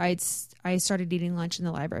I started eating lunch in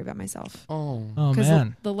the library by myself. Oh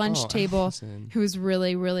man! The lunch table, Allison. it was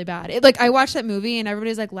really, really bad. I watched that movie and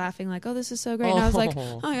everybody's like laughing, like, "Oh, this is so great," and I was like,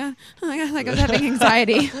 "Oh yeah, like I was having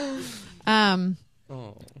anxiety."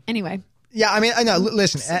 Anyway. Yeah, I mean, I know.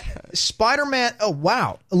 Listen, Spider-Man. Oh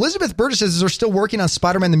wow, Elizabeth Burgess says they're still working on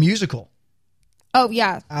Spider-Man the musical. Oh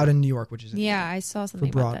yeah, out in New York, which is I saw something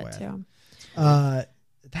about that too.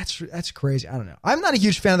 That's crazy. I don't know. I'm not a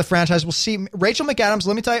huge fan of the franchise. We'll see. Rachel McAdams,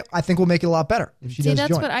 let me tell you, I think we'll make it a lot better if she does that's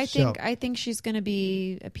join. what I think. I think she's going to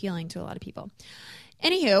be appealing to a lot of people.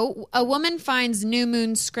 Anywho, a woman finds New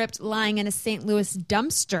Moon script lying in a St. Louis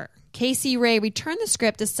dumpster. Casey Ray returned the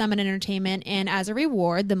script to Summit Entertainment, and as a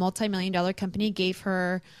reward, the multi-million-dollar company gave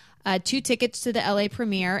her 2 tickets to the LA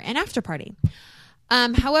premiere and after party.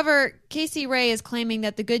 However, Casey Ray is claiming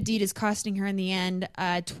that the good deed is costing her in the end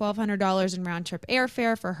 $1,200 in round trip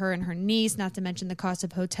airfare for her and her niece, not to mention the cost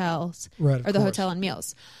of hotels or the hotel and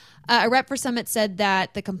meals. A rep for Summit said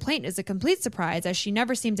that the complaint is a complete surprise, as she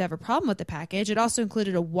never seemed to have a problem with the package. It also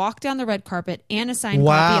included a walk down the red carpet and a signed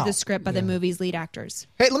copy of the script by the movie's lead actors.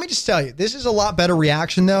 Hey, let me just tell you, this is a lot better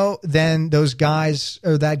reaction, though, than those guys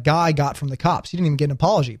or that guy got from the cops. He didn't even get an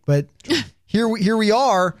apology. But here we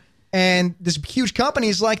are, and this huge company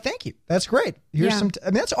is like, thank you. That's great. Here's some.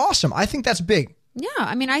 I mean, that's awesome. I think that's big. Yeah,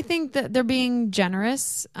 I mean, I think that they're being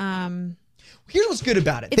generous. Here's what's good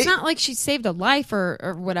about it. It's not like she saved a life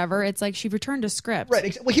or whatever. It's like she returned a script.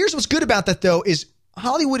 Right. Well, here's what's good about that, though, is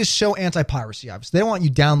Hollywood is so anti-piracy, obviously. They don't want you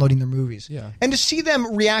downloading their movies. Yeah. And to see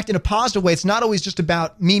them react in a positive way, it's not always just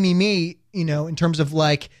about me, in terms of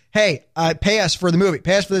like, hey, pay us for the movie.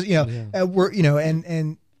 Pay us for this, we're,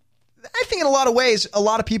 and I think in a lot of ways, a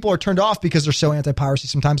lot of people are turned off because they're so anti-piracy.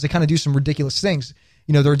 Sometimes they kind of do some ridiculous things.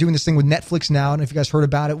 They're doing this thing with Netflix now. I don't know if you guys heard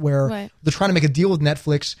about it, where they're trying to make a deal with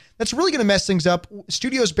Netflix. That's really going to mess things up.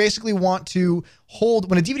 Studios basically want to hold,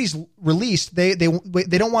 when a DVD's released, they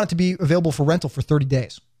don't want it to be available for rental for 30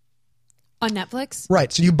 days. On Netflix?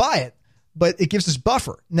 Right. So you buy it, but it gives this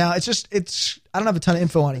buffer. Now, it's I don't have a ton of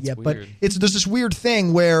info on it yet, but there's this weird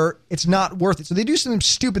thing where it's not worth it. So they do some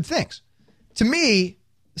stupid things. To me,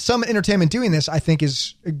 some entertainment doing this, I think,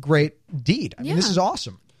 is a great deed. I mean, this is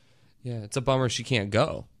awesome. Yeah, it's a bummer she can't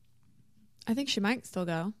go. I think she might still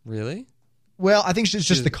go. Really? Well, I think it's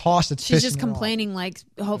just the cost that's she's just complaining, like,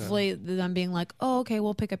 hopefully them being like, oh, okay,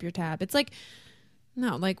 we'll pick up your tab. It's like,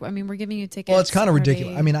 no, like, I mean, we're giving you tickets. Well, it's kind of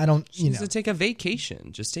ridiculous. I mean, I don't, She needs to take a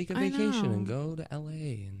vacation. Just take a vacation and go to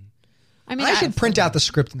L.A. I should print out the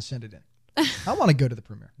script and send it in. I want to go to the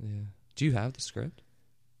premiere. Yeah. Do you have the script?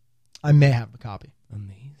 I may have a copy.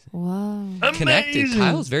 Amazing. Whoa. Connected.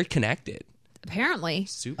 Kyle's very connected. Apparently.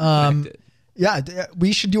 Super connected. Yeah,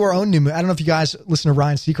 we should do our own new moon. I don't know if you guys listen to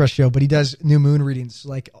Ryan Seacrest's show, but he does new moon readings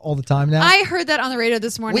like all the time now. I heard that on the radio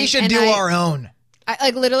this morning. We should do our own.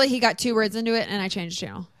 Literally, he got 2 words into it, and I changed the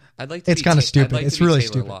channel. I'd like to. It's kind of stupid. I'd like it's to be really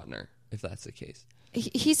Taylor stupid. Lautner, if that's the case.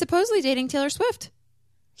 He's supposedly dating Taylor Swift.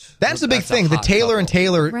 That's the big thing. The Taylor and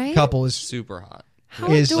Taylor couple is super hot.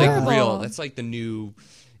 How adorable. Like real. That's like the new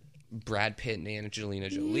Brad Pitt and Angelina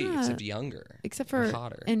Jolie, except younger, except for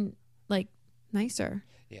hotter and like nicer.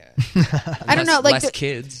 Yeah, I don't know. Like less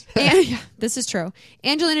kids. Yeah, this is true.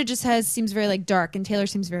 Angelina just seems very like dark, and Taylor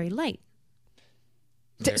seems very light.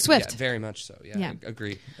 Swift, yeah, very much so. Yeah,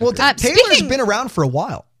 agree. Well, Taylor's been around for a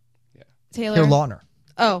while. Yeah, Taylor Lautner.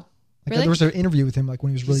 Oh, like, really? there was an interview with him like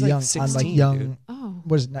when he was really young 16, on like young. Dude. Oh,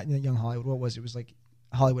 what is it? Not Young Hollywood. What was it? It was like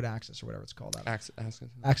Hollywood Access or whatever it's called.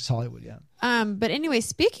 Access Hollywood. Yeah. But anyway,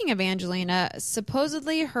 speaking of Angelina,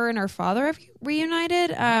 supposedly her and her father have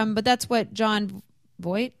reunited. But that's what John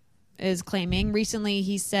Voight is claiming. Recently,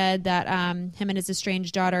 he said that him and his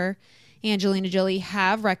estranged daughter, Angelina Jolie,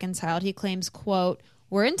 have reconciled. He claims, quote,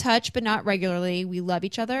 "We're in touch, but not regularly. We love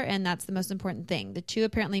each other, and that's the most important thing." The two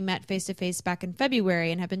apparently met face-to-face back in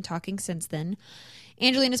February and have been talking since then.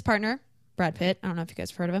 Angelina's partner, Brad Pitt, I don't know if you guys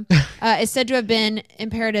have heard of him, is said to have been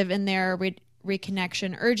imperative in their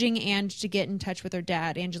reconnection, urging Ange to get in touch with her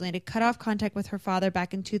dad. Angelina cut off contact with her father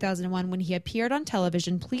back in 2001 when he appeared on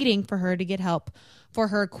television pleading for her to get help for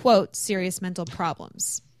her, quote, serious mental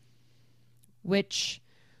problems. Which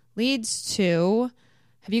leads to...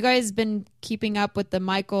 Have you guys been keeping up with the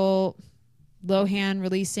Michael Lohan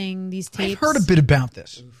releasing these tapes? I've heard a bit about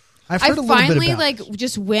this. I've heard a little bit about this.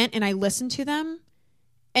 Just went and I listened to them.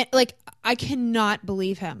 And I cannot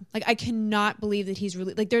believe him. I cannot believe that he's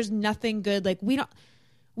really there's nothing good.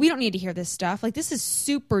 We don't need to hear this stuff. This is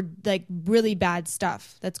super really bad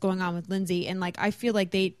stuff that's going on with Lindsay. And I feel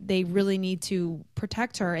like they really need to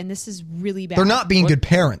protect her. And this is really bad. They're not being good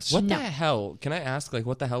parents. What the hell? Can I ask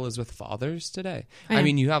what the hell is with fathers today? I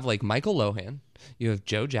mean, you have Michael Lohan, you have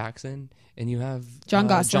Joe Jackson, and you have John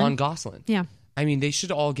Gosselin. Yeah. I mean, they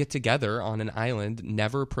should all get together on an island,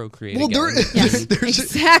 never procreate again.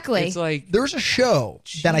 Exactly. It's there's a show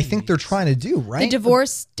that I think they're trying to do, right? The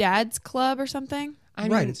Divorced Dads Club or something?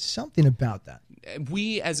 Right, it's something about that.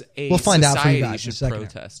 We as a we'll find out for you society guys should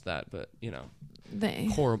protest that, but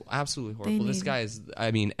horrible, absolutely horrible. This guy is,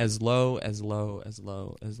 as low as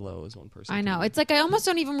one person. I know. It's I almost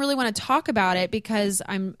don't even really want to talk about it because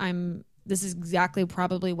I'm. This is exactly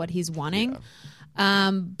probably what he's wanting.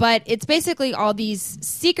 Yeah. But it's basically all these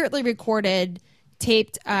secretly recorded,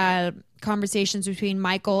 taped conversations between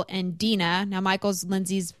Michael and Dina. Now, Michael's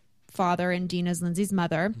Lindsay's father and Dina's Lindsay's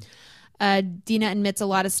mother. Dina admits a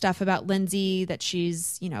lot of stuff about Lindsay, that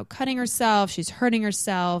she's, cutting herself, she's hurting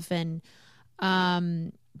herself, and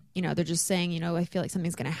they're just saying, I feel like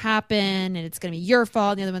something's going to happen and it's going to be your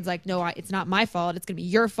fault. And the other one's like, no, it's not my fault. It's going to be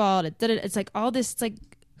your fault. It's like all this. It's like,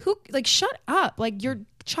 shut up. Like, your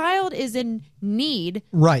child is in need.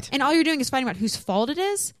 Right. And all you're doing is fighting about whose fault it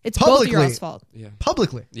is. It's Publicly. both of y'all's fault. Yeah.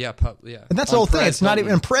 Publicly. Yeah. And that's the whole thing. It's not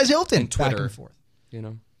even Perez Hilton. Twitter, back and forth.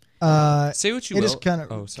 Say what you will. It is kind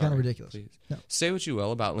of ridiculous. No. Say what you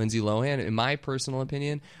will about Lindsay Lohan. In my personal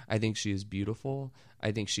opinion, I think she is beautiful.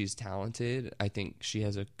 I think she's talented. I think she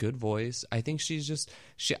has a good voice. I think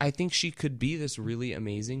I think she could be this really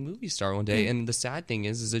amazing movie star one day. And the sad thing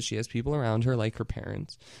is that she has people around her, like her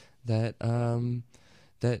parents, that are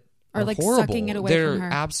like horrible. Sucking it away They're from her.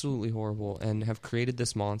 Absolutely horrible and have created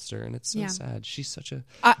this monster. And it's so sad. She's such a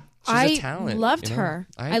I talent. Loved her.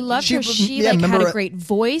 I loved her. She yeah, had a great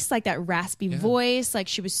voice, like that raspy voice. Like,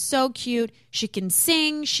 she was so cute. She can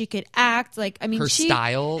sing. She could act. Like, I mean, her she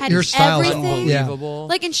style, had her style is everything. unbelievable.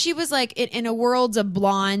 Like, and she was like in a world of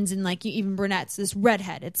blondes and like even brunettes. This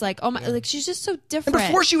redhead. It's like, oh my, like she's just so different. And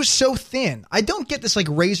before she was so thin. I don't get this like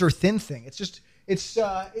razor thin thing. It's just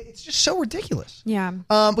so ridiculous. Yeah.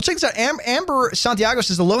 Well, check this out. Amber Santiago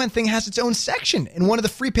says the Lohan thing has its own section in one of the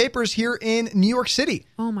free papers here in New York City.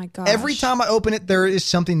 Oh my gosh. Every time I open it, there is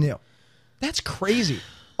something new. That's crazy.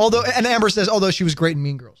 And Amber says, although she was great in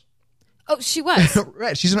Mean Girls. Oh, she was.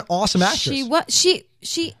 Right. She's an awesome actress.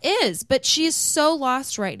 She is, but she is so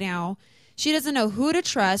lost right now. She doesn't know who to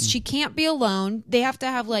trust. She can't be alone. They have to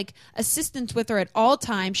have like assistants with her at all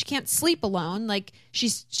times. She can't sleep alone. Like she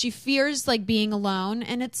fears like being alone,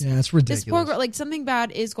 and it's ridiculous. This poor girl, like something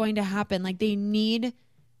bad is going to happen. Like they need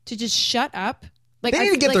to just shut up. Like they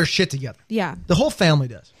need to get their shit together. Yeah, the whole family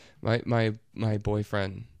does. My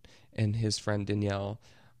boyfriend and his friend Danielle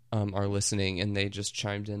are listening, and they just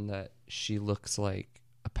chimed in that she looks like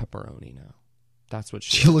a pepperoni now. That's what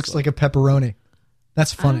she looks like a pepperoni.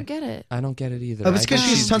 That's funny. I don't get it. I don't get it either. It's because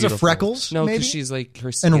she has tons of freckles. No, because she's like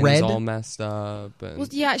her skin is all messed up. And well,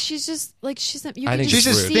 yeah, she's just like she's. I think she's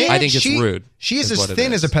rude. I think it's rude. She is as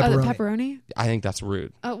thin as a pepperoni. Oh, the pepperoni. I think that's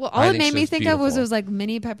rude. Well, all it made me think of was those like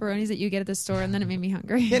mini pepperonis that you get at the store, and then it made me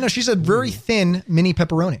hungry. Yeah, no, she's a very thin mini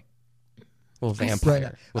pepperoni. Little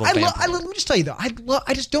vampire. Let me just tell you though,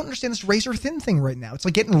 I just don't understand this razor thin thing right now. It's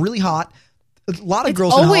like getting really hot. A lot of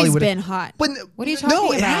girls in Hollywood. It's always been hot. But what are you talking about?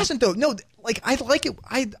 No, it hasn't though. No, like I like it.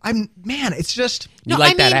 I'm man. It's just you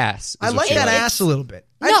like that ass. I like that ass a little bit.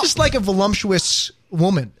 I just like a voluptuous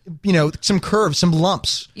woman. You know, some curves, some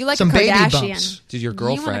lumps. You like some a baby Kardashian. bumps. Dude, your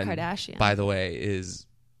girlfriend, you want a Kardashian. by the way, is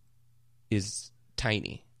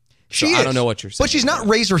tiny. She is. I don't know what you're saying. But she's not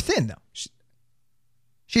razor thin though.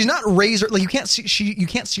 She's not razor like you can't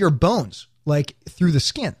see her bones like through the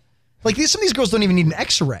skin. Like some of these girls don't even need an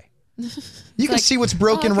X-ray. You can see what's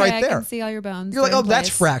broken right there. I can see all your bones. You're like, oh, that's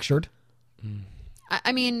fractured.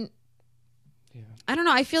 I mean, I don't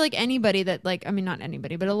know. I feel like anybody that like, I mean, not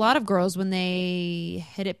anybody, but a lot of girls when they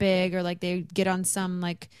hit it big or like they get on some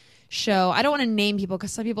like show. I don't want to name people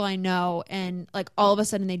because some people I know, and like all of a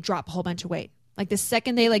sudden they drop a whole bunch of weight. Like the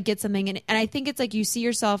second they like get something, and I think it's like you see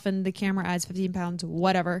yourself and the camera adds 15 pounds,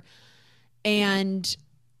 whatever, and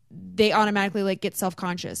they automatically like get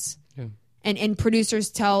self-conscious. Yeah. And producers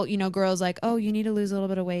tell, girls like, oh, you need to lose a little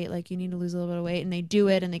bit of weight. Like, you need to lose a little bit of weight. And they do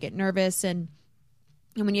it and they get nervous. And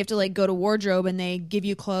when you have to like go to wardrobe and they give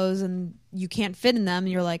you clothes and you can't fit in them,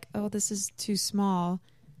 you're like, oh, this is too small.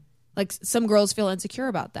 Like some girls feel insecure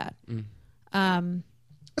about that.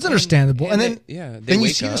 It's understandable. And then you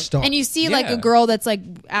see the star. And you see like a girl that's like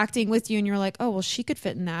acting with you and you're like, oh, well, she could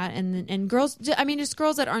fit in that. And girls, I mean, just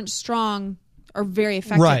girls that aren't strong are very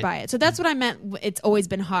affected by it. So that's what I meant. It's always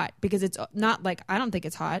been hot because it's not like, I don't think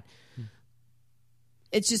it's hot.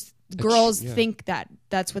 It's just girls think that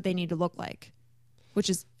that's what they need to look like, which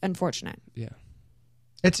is unfortunate. Yeah.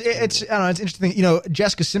 It's I don't know, it's interesting.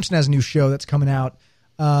 Jessica Simpson has a new show that's coming out,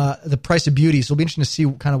 The Price of Beauty. So it'll be interesting to see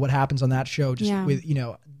kind of what happens on that show just with,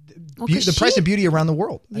 the price of beauty around the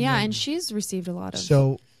world. Yeah. And she's received a lot of.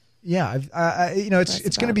 So yeah,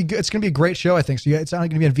 it's going to be good. It's going to be a great show, I think. So it's only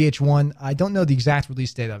going to be on VH1. I don't know the exact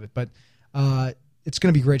release date of it, but it's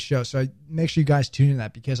going to be a great show. So make sure you guys tune in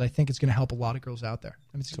that because I think it's going to help a lot of girls out there.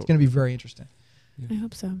 I mean, it's going to be very interesting. I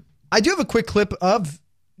hope so. I do have a quick clip of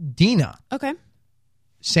Dina. Okay.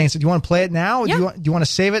 Saying, so do you want to play it now? Or yeah. Do you want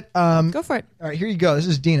to save it? Go for it. All right, here you go. This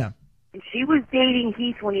is Dina. She was dating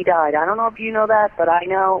Heath when he died. I don't know if you know that, but I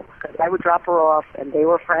know because I would drop her off, and they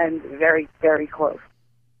were friends, very, very close.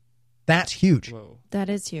 That's huge. Whoa. That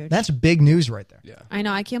is huge. That's big news right there. Yeah. I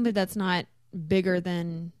know. I can't believe that's not bigger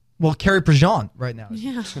than. Well, Carrie Prejean right now.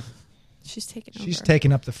 Yeah. She's taking over. She's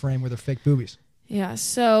taking up the frame with her fake boobies. Yeah.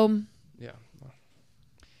 So. Yeah.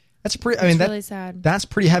 That's pretty. I mean, really sad. That's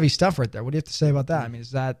pretty heavy stuff right there. What do you have to say about that? I mean,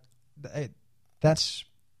 that's.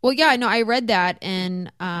 Well, yeah, no, I read that,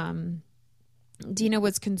 and Dina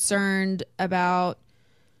was concerned about,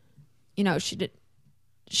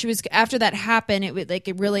 she was, after that happened,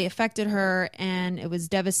 it really affected her, and it was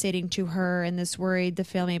devastating to her, and this worried the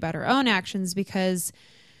family about her own actions because,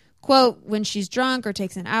 quote, when she's drunk or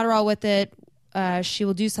takes an Adderall with it, she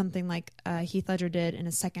will do something like Heath Ledger did in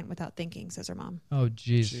a second without thinking, says her mom. Oh,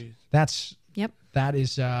 jeez. That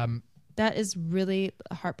is really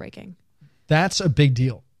heartbreaking. That's a big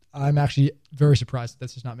deal. I'm actually very surprised that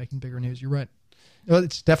this is not making bigger news. You're right. Well,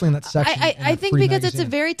 it's definitely in that section. I think because it's a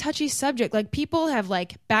very touchy subject. Like, people have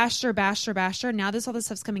bashed her. Now all this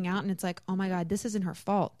stuff's coming out, and it's like, oh my God, this isn't her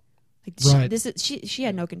fault. Like, she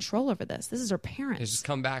had no control over this. This is her parents.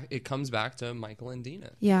 It comes back to Michael and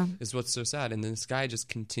Dina. Yeah, is what's so sad. And this guy just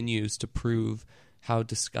continues to prove how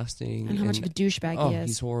disgusting and how much of a douchebag he is.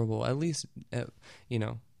 He's horrible. At least,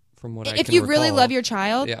 from what I can if you recall. really love your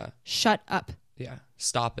child, shut up. Yeah,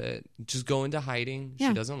 stop it. Just go into hiding. Yeah.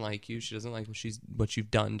 She doesn't like you. She doesn't like what you've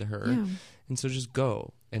done to her. Yeah. And so just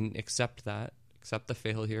go and accept the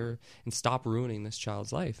failure, and stop ruining this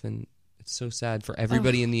child's life. And it's so sad for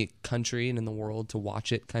everybody in the country and in the world to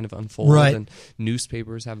watch it kind of unfold. Right. And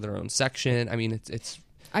newspapers have their own section. I mean, it's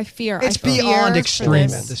beyond extreme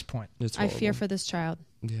at this point. I fear for this child.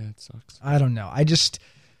 Yeah, it sucks. I don't know. It's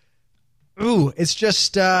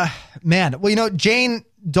just, man. Well, Jane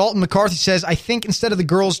Dalton McCarthy says, I think instead of the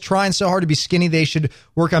girls trying so hard to be skinny, they should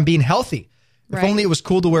work on being healthy. If only it was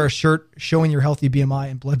cool to wear a shirt showing your healthy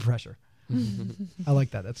BMI and blood pressure. I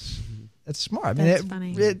like that. That's smart. I mean, that's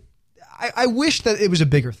funny. I wish that it was a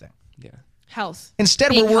bigger thing. Yeah. Health.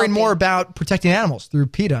 Instead, we're worrying more about protecting animals through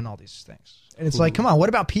PETA and all these things. And it's like, come on, what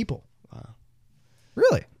about people? Wow.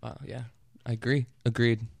 Really? Wow, yeah. I agree.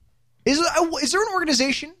 Agreed. Is there an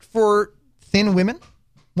organization for thin women?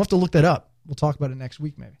 We'll have to look that up. We'll talk about it next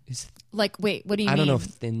week, maybe. Wait, what do you mean? I don't know if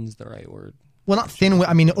thin's the right word. Well, not thin.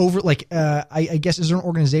 I mean, I guess, is there an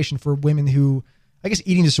organization for women who, I guess,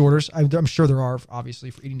 eating disorders? I'm sure there are,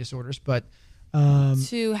 obviously, for eating disorders, but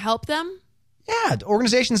to help them. Yeah,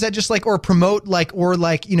 organizations that just promote to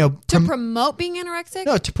promote being anorexic.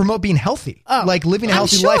 No, to promote being healthy, living a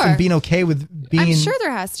healthy life and being okay with being. I'm sure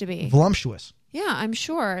there has to be voluptuous. Yeah, I'm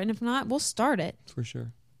sure, and if not, we'll start it for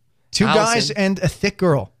sure. Two Allison. guys and a thick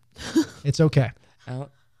girl. It's okay. I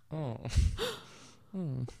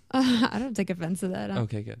don't take offense to that.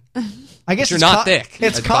 Okay, good. I guess you're not thick.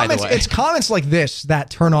 It's comments. It's comments like this that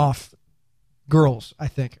turn off girls. I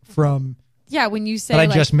think from when you say that I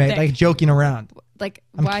just made, thick, joking around. I'm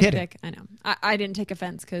why kidding. thick? I know. I didn't take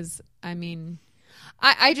offense because I mean,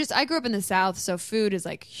 I grew up in the South, so food is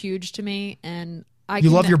huge to me, and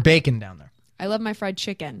you love your bacon down there. I love my fried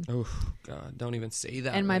chicken. Oh God! Don't even say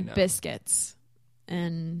that. And my now. Biscuits.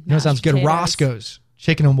 And sounds good. Potatoes. Roscoe's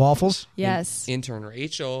chicken and waffles. Yes. Intern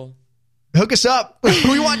Rachel, hook us up.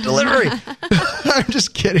 We want delivery. I'm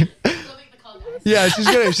just kidding. Yeah,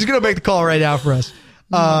 she's gonna make the call right now for us.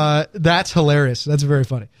 That's hilarious. That's very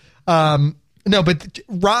funny. No, but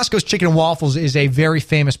Roscoe's Chicken and Waffles is a very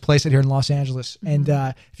famous place out here in Los Angeles. And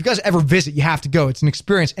if you guys ever visit, you have to go. It's an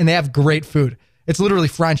experience, and they have great food. It's literally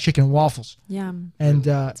fried chicken and waffles. Yeah. And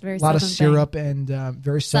it's very a lot of syrup thing. and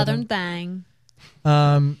very southern thing.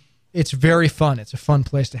 It's very fun. It's a fun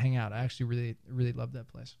place to hang out. I actually really, really love that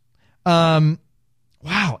place.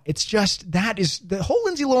 Wow. It's just, that is the whole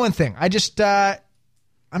Lindsay Lohan thing. I just,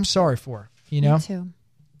 I'm sorry for, Me too.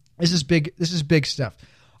 This is big stuff.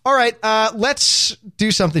 All right. Let's do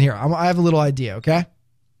something here. I have a little idea. Okay.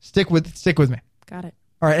 Stick with me. Got it.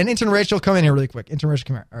 All right. And Intern Rachel, come in here really quick. Intern Rachel,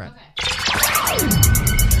 come here. All right. Okay.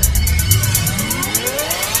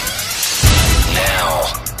 Now,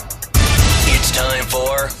 it's time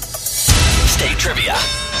for State Trivia.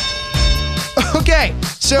 Okay,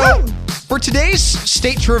 so for today's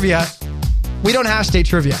State Trivia, we don't have State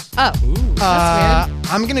Trivia. Oh, that's weird.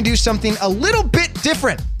 I'm going to do something a little bit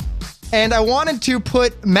different. And I wanted to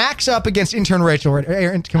put Max up against Intern Rachel.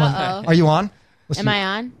 Aaron, come on. Are you on? Am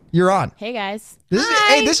I on? You're on. Hey, guys. This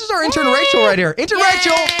is our Intern Rachel right here. Intern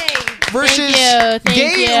Rachel versus Thank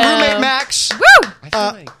gay you. roommate Max. Woo!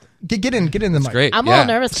 Get in the mic. Great. I'm a little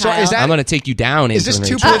nervous, Kyle. So I'm going to take you down. Is this Intern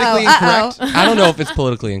too Rachel. politically incorrect? I don't know if it's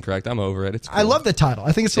politically incorrect. I'm over it. It's cool. I love the title.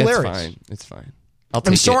 I think it's hilarious. It's fine.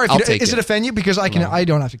 I'm sorry. Is it offend you? Because I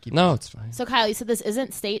don't have to keep it. No, it's fine. So, Kyle, you said this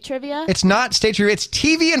isn't state trivia? It's not State Trivia. It's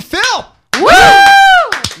TV and film. Woo!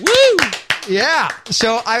 Woo! Yeah.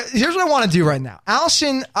 So here's what I want to do right now.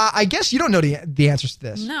 Allison, I guess you don't know the answers to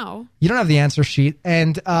this. No. You don't have the answer sheet.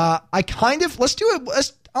 And let's do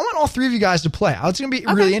it. I want all three of you guys to play. It's going to be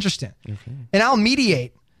really interesting. Okay. And I'll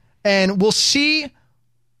mediate and we'll see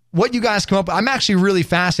what you guys come up with. I'm actually really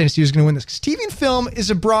fascinated to see who's going to win this, because TV and film is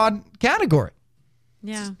a broad category.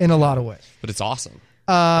 Yeah. In a lot of ways. But it's awesome.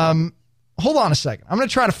 Hold on a second. I'm going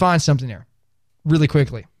to try to find something here really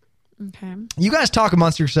quickly. Okay. You guys talk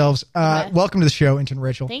amongst yourselves. Welcome to the show, Intern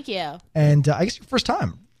Rachel. Thank you. And I guess your first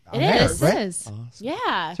time. It is. Right? It is. Awesome.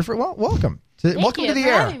 Yeah. So welcome. Welcome to the for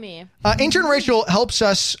air. having me. Intern Rachel helps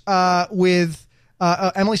us with.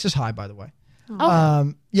 Emily says hi, by the way.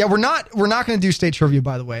 Yeah, we're not going to do state trivia,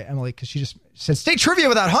 by the way, Emily, because she just said state trivia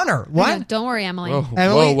without Hunter. What? No, don't worry, Emily. Whoa.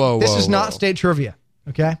 Emily, this is not state trivia.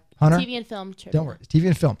 Okay, Hunter. TV and film trivia. Don't worry, it's TV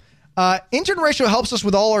and film. Intern Rachel helps us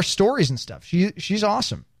with all our stories and stuff. She's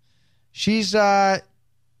awesome. She's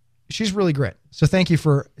really great. So thank you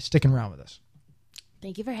for sticking around with us.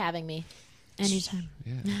 Thank you for having me.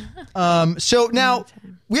 Anytime. So now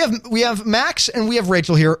we have Max and we have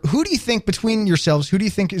Rachel here. Who do you think, between yourselves, who do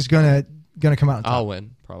you think is gonna come out on top? I'll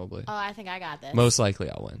win, probably. Oh, I think I got this. Most likely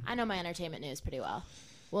I'll win. I know my entertainment news pretty well.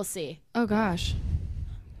 We'll see. Oh, gosh.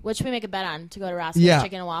 What should we make a bet on to go to Roscoe's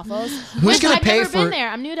Chicken and Waffles? Who's going to pay I've for? never been there.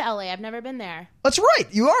 I'm new to LA. I've never been there. That's right.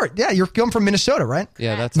 You are. Yeah, you're coming from Minnesota, right?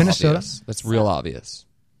 Yeah, that's Minnesota. Obvious. That's real obvious.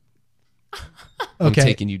 Okay. I'm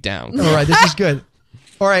taking you down. All right, this is good.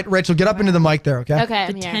 All right, Rachel, get up into the mic there, okay? Okay,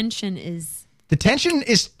 The tension is The tension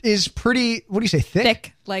is pretty. What do you say?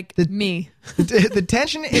 Thick. Like me. The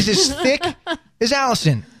tension is as thick as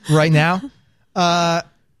Allison right now.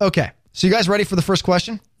 Okay, so you guys ready for the first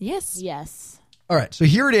question? Yes. Yes. All right, so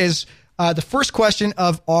here it is. The first question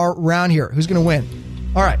of our round here. Who's going to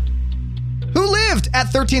win? All right. Who lived at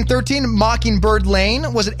 1313 Mockingbird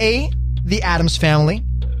Lane? Was it A, the Addams family,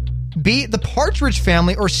 B, the Partridge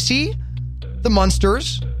family, or C, the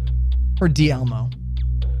Munsters, or D, Elmo?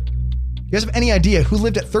 You guys have any idea who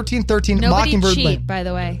lived at 1313 Nobody Mockingbird cheat, Lane? by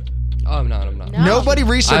the way. Oh, I'm not. No. Nobody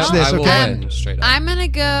researched this, I will okay? win, straight up. I'm going to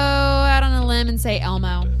go out on a limb and say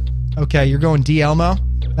Elmo. Okay, you're going D, Elmo.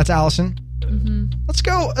 That's Allison. Mm-hmm. Let's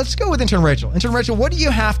go with Intern Rachel. Intern Rachel, what do you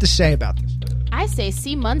have to say about this? I say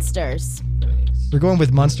C, Munsters. You're going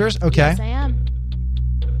with Munsters? Okay. Yes, I am.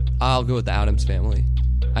 I'll go with the Addams family.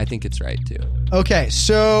 I think it's right, too. Okay,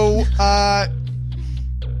 so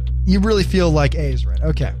you really feel like A is right.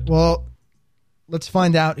 Okay, well, let's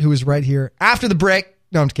find out who is right here after the break.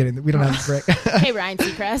 No, I'm just kidding. We don't have a break. Hey, Ryan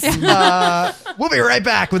Seacrest. We'll be right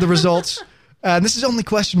back with the results. This is only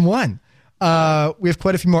question one. We have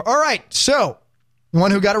quite a few more. All right, so the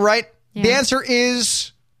one who got it right, the answer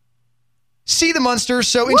is C, the Munsters.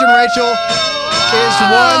 So Intern Rachel is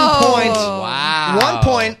 1 point. Wow. 1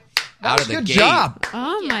 point. That Out was of the good gate. job.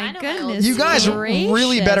 Oh, my goodness. You guys gracious.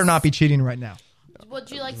 really better not be cheating right now. Would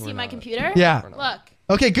you like to see my computer? Yeah. Look.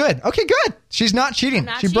 Okay, good. She's not cheating. I'm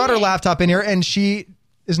not She brought her cheating. laptop in here, and she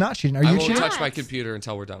is not cheating. Are I you won't cheating? touch my computer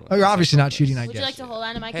until we're done with Oh, you're obviously not cheating, I Would you guess. like to hold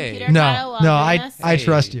on to my Hey. computer, No, Kyle, while no, I'm doing I this?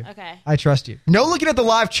 trust you. Okay. I trust you. No looking at the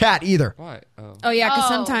live chat either. Why? Oh. Oh, yeah, because Oh,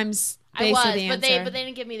 sometimes I they was, say the but answer. they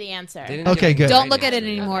didn't give me the answer. They didn't Okay, give me good. the Don't right look at it answer.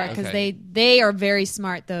 anymore because Okay. they are very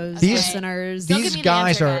smart, those These- listeners. Don't These give me the guys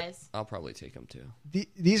answer, are- guys. I'll probably take them, too.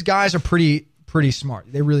 These guys are pretty smart.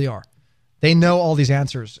 They really are. They know all these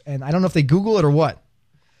answers, and I don't know if they Google it or what.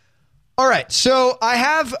 All right, so I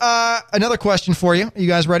have another question for you. Are you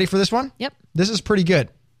guys ready for this one? Yep. This is pretty good.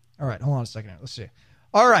 All right, hold on a second here. Let's see.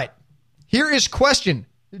 All right, here is question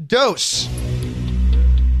dos.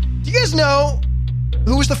 Do you guys know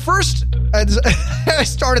who was the first... I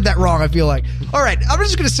started that wrong, I feel like. All right, I'm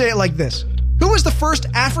just going to say it like this. Who was the first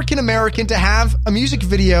African-American to have a music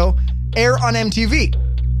video air on MTV?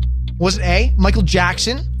 Was it A, Michael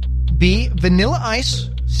Jackson, B, Vanilla Ice,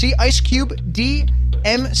 C, Ice Cube, D,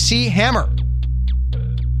 MC Hammer?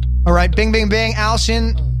 All right, bing, bing, bing.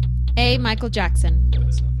 Allison. A, Michael Jackson.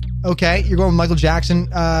 Okay, you're going with Michael Jackson.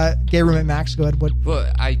 Gay roommate Max, go ahead. What?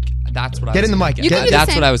 But that's what I Get was in the gonna mic. guess. You can do the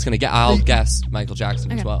That's same. what I was going to get. I'll guess Michael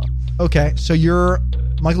Jackson as well. Okay, so you're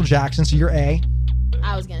Michael Jackson, so you're A.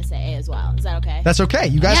 I was going to say A as well. Is that okay? That's okay.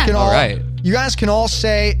 You guys Yeah. can all. All right. You guys can all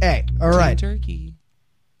say A. All right. Turkey.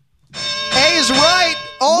 A is right.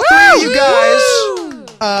 All three of you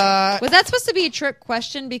guys. Was that supposed to be a trick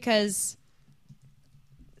question because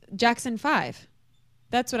Jackson 5?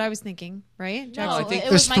 That's what I was thinking, right? No, Jackson. I think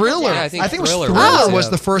It was Michael Thriller. Jackson. Yeah, I think it was Thriller Thriller was,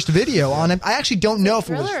 yeah. the first video on it. I actually don't know if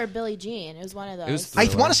it was. Thriller or Billie Jean. It was one of those. It was I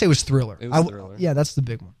Thriller. want to say it was Thriller. It was Thriller. Yeah, that's the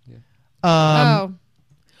big one. Oh.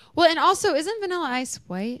 Well, and also, isn't Vanilla Ice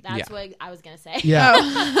white? That's Yeah. what I was going to say. Yeah.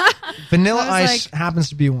 Vanilla I was Ice happens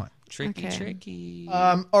to be one. Tricky, Okay. tricky.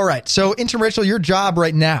 All right. So, Intern Rachel, your job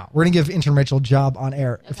right now. We're going to give Intern Rachel a job on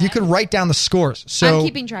air. If you could write down the scores. So I'm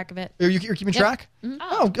keeping track of it. You're keeping track?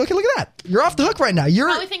 Oh, okay. Look at that. You're off the hook right now.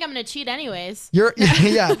 Probably think I'm going to cheat anyways.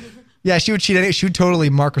 Yeah. Yeah, she would cheat anyway. She would totally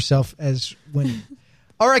mark herself as winning.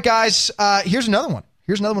 All right, guys. Here's another one.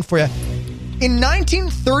 Here's another one for you. In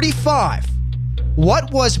 1935,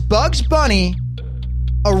 what was Bugs Bunny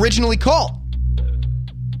originally called?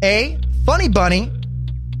 A, Funny Bunny.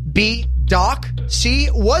 B, Doc. C,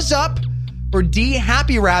 What's Up. Or D,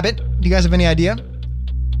 Happy Rabbit. Do you guys have any idea?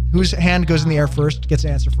 Whose hand goes in the air first gets to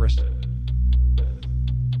answer first.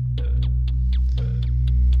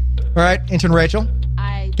 All right, intern Rachel.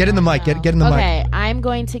 Get in the mic. Get in the mic. Okay, I'm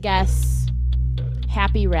going to guess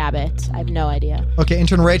Happy Rabbit. I have no idea. Okay,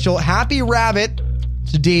 intern Rachel. Happy Rabbit.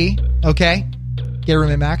 It's D. Okay. Get a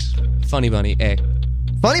roommate, Max. Funny Bunny, A.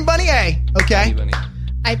 Funny Bunny, A. Okay. Funny Bunny.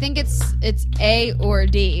 I think it's A or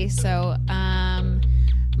D. So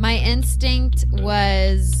my instinct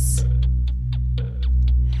was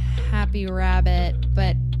Happy Rabbit,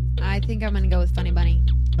 but I think I'm going to go with Funny Bunny.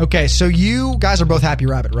 Okay, so you guys are both Happy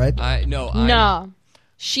Rabbit, right? No.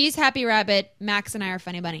 She's Happy Rabbit. Max and I are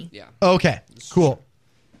Funny Bunny. Yeah. Okay, cool.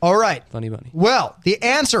 All right. Funny Bunny. Well, the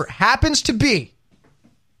answer happens to be...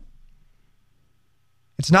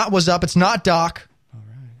 It's not What's Up. It's not Doc. All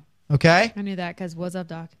right. Okay? I knew that because What's Up,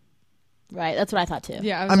 Doc? Right, that's what I thought too.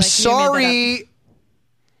 Yeah, I was I'm like, sorry,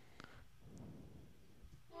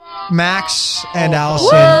 Max and Allison.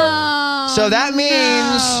 Whoa, So that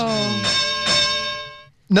means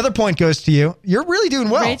another point goes to you. You're really doing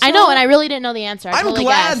well. Rachel? I know, and I really didn't know the answer. I'm totally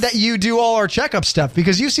glad guessed. that you do all our checkup stuff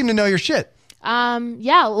because you seem to know your shit. Yeah,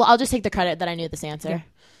 well, I'll just take the credit that I knew this answer.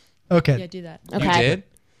 Okay. Yeah, do that. Okay. You did?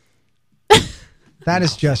 That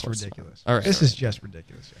is just ridiculous. All right. This is just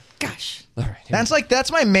ridiculous. Gosh. All right.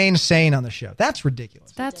 That's my main saying on the show. That's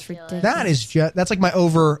ridiculous. That's ridiculous. That is just, that's like my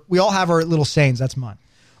we all have our little sayings. That's mine.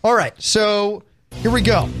 All right. So here we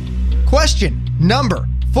go. Question number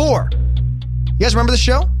 4. You guys remember the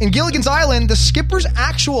show? In Gilligan's Island, the skipper's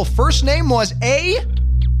actual first name was A,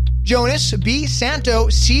 Jonas, B, Santo,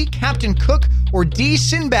 C, Captain Cook, or D,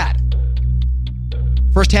 Sinbad.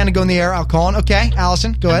 First hand to go in the air. I'll call on. Okay,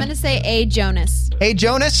 Allison, go I'm ahead. going to say A, Jonas. A,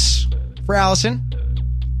 Jonas for Allison.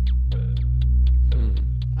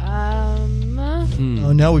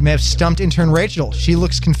 Oh no, we may have stumped intern Rachel. She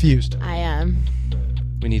looks confused. I am.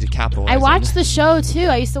 We need to capitalize. I on watched it. the show too.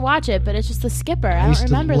 I used to watch it, but it's just the skipper. I used don't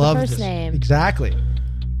to remember the love first this. name. Exactly.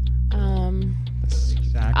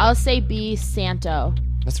 Exactly. I'll say B, Santo.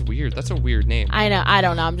 That's weird. That's a weird name. I know. I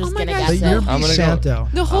don't know. I'm just Oh my gonna gosh. guess So you're it. I'm B, gonna Santo.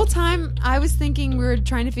 The whole time I was thinking we were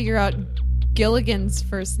trying to figure out Gilligan's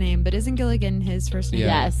first name, but isn't Gilligan his first name?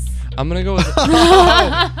 Yeah. Yes. I'm going to go with... Oh,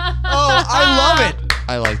 I love it.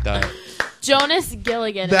 I like that. Jonas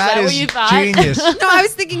Gilligan. That is is that what you thought? genius. No, I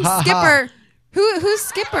was thinking Ha, ha. Skipper. Who's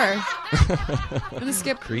Skipper? The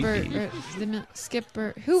Skipper. Creepy.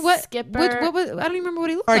 Skipper. Who? What? Skipper. What was? I don't even remember what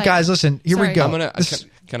he looked All right, like. guys, listen. Here we Sorry. go. I'm gonna. This-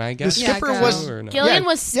 Can I the guess? skipper go. was... Or no? Gilligan Yeah.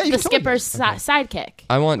 was Yeah, you the told me. skipper's sidekick.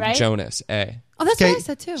 I want right? Jonas, A. Oh, that's Okay, what I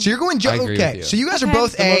said too. so you're going... I agree okay, with you. so you guys are Okay.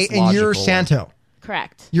 both The A, most and you're logical Santo.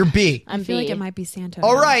 Correct. You're B. I'm I feel B. like it might be Santa.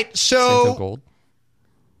 All right, Santo so... Gold.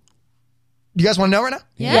 You guys want to know right now?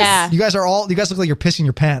 Yes. Yeah. You guys look like you're pissing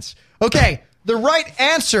your pants. Okay, the right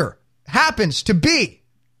answer happens to be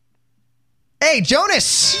A,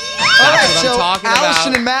 Jonas. All right, what I'm so talking Allison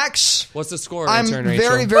about. and Max, What's the score? I'm Intern very,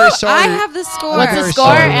 Rachel? very sorry. I have the score. What's the Very score?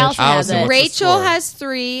 sorry, Allison has Allison, it. what's the Rachel score? has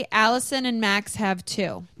 3. Allison and Max have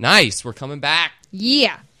 2. Nice. We're coming back.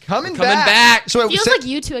 Yeah. Coming Coming back. back. So it Feels said- like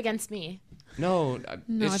you two against me. No, it's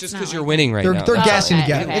it's just not because like you're that. winning right they're now. guessing okay,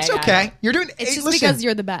 together. okay, It's got okay. it. You're doing. It's hey, just listen, because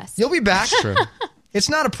you're the best. You'll be back. True. It's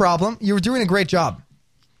not a problem. You're doing a great job.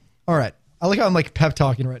 All right. I like how I'm like pep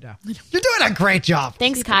talking right now. You're doing a great job.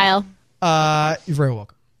 Thanks, Kyle. You're very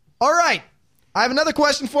welcome. All right. I have another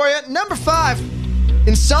question for you. Number 5.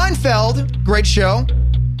 In Seinfeld, great show.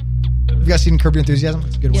 Have you guys seen Curb Your Enthusiasm?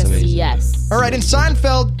 It's a good Yes. one. Yes. All right. In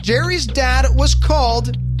Seinfeld, Jerry's dad was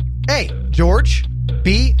called A, George,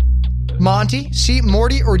 B, Monty, C,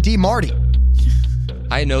 Morty, or D, Marty.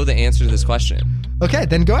 I know the answer to this question, Okay,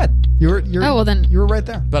 then go ahead. You're Oh, well then- you were right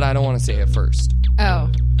there. but I don't want to say it first.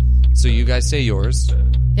 Oh. So you guys say yours.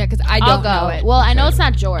 Yeah, because I I'll don't know go. it. Well, I know it's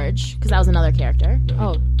not George because that was another character.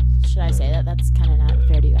 Oh, should I say that? That's kind of not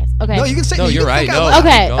fair to you guys. Okay. No, you can say. No, you you're can think right. out No. loud.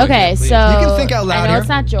 Okay. Go Okay. ahead, please. So You can think out loud I know here. it's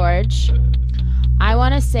not George. I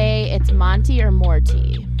want to say it's Monty or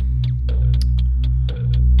Morty.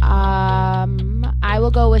 I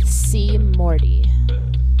will go with C, Morty.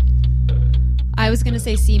 I was going to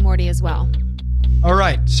say C, Morty as well. All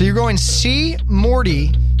right, so you're going C,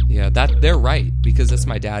 Morty. Yeah, they're right because that's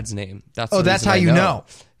my dad's name. That's Oh, the that's reason how I you know.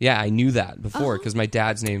 Yeah, I knew that before because my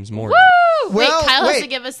dad's name's Morty. Well, Kyle has to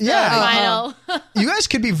give us the final. You guys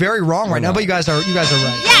could be very wrong right now, but you guys are right.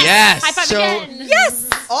 Yes. High five again. Yes.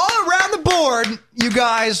 All around the board, you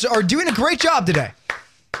guys are doing a great job today.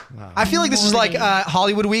 Wow. I feel like this is like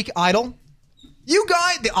Hollywood Week Idol. You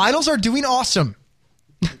guys, the Idols are doing awesome.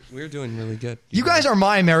 We're doing really good. You guys are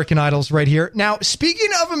my American Idols right here. Now, speaking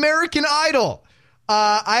of American Idol,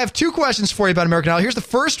 I have 2 questions for you about American Idol. Here's the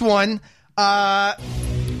first one.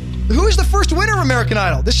 Who is the first winner of American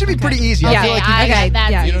Idol? This should be pretty easy. I feel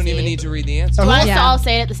like you don't even need to read the answer. Do you want us to all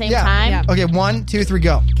say it at the same time? Yeah. Okay, 1, 2, 3,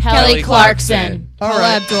 go. Kelly Clarkson. All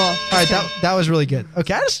right. All right, that was really good.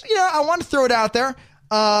 Okay, I want to throw it out there.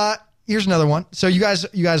 Here's another one. So you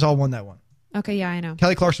guys all won that one. Okay, yeah, I know.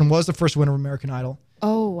 Kelly Clarkson was the first winner of American Idol.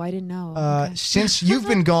 Oh, I didn't know. Okay. Since you've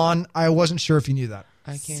been gone, I wasn't sure if you knew that.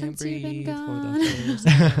 I can't breathe for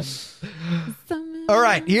the All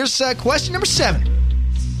right, here's question number 7.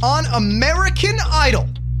 On American Idol,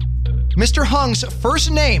 Mr. Hung's first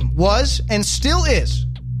name was and still is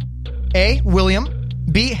A. William,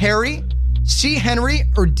 B. Harry, C. Henry,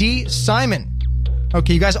 or D. Simon.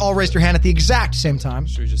 Okay, you guys all raised your hand at the exact same time.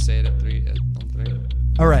 Should we just say it at 3? On 3?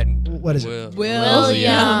 All right, what is it?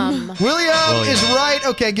 William is right.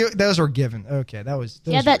 Okay, those were given. Okay, that was.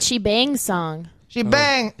 Yeah, that She Bang song. She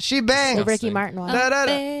bang. The Ricky Martin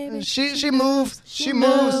one. She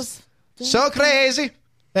moves. So crazy.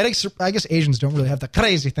 I guess Asians don't really have the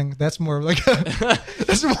crazy thing. That's more like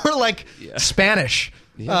Spanish.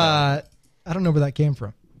 Yeah. I don't know where that came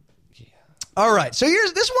from. Yeah. All right, so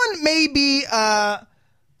here's this one. Maybe a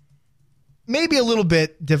little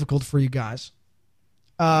bit difficult for you guys.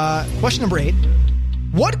 Question number 8: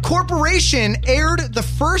 what corporation aired the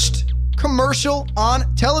first commercial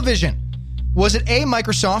on television? Was it A.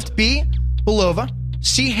 Microsoft, B. Bulova,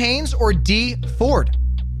 C. Haynes, or D. Ford?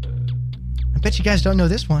 I bet you guys don't know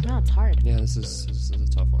this one. No, it's hard. Yeah, this is a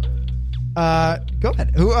tough one. Go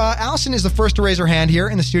ahead. Allison is the first to raise her hand here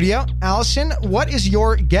in the studio. Allison, what is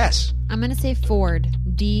your guess? I'm going to say Ford.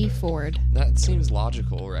 D. Ford. That seems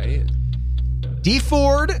logical, right? D.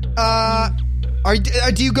 Ford. Do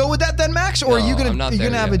you go with that then, Max, or are you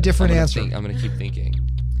gonna have a different answer? I'm gonna keep thinking.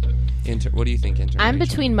 What do you think, Intern? I'm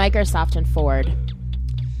between Microsoft and Ford.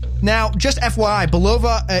 Now, just FYI,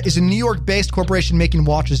 Bulova is a New York-based corporation making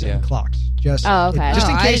watches and clocks. Okay. Just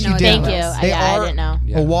in case you didn't know. Thank you. I didn't know.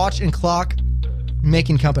 A watch and clock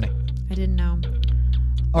making company. I didn't know.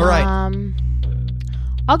 All right.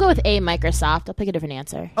 I'll go with A, Microsoft. I'll pick a different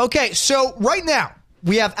answer. Okay, so right now,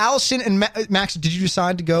 we have Allison and Max. Did you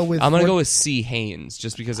decide to go with? I'm going to go with C. Haynes,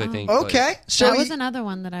 just because I think. Okay, so that was another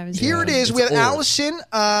one that I was. Here it is. We have Allison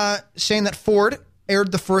saying that Ford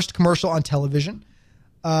aired the first commercial on television.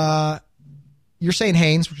 You're saying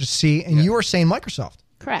Haynes, which is C, and you are saying Microsoft.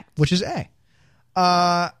 Correct. Which is A.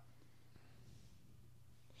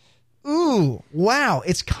 Ooh, wow!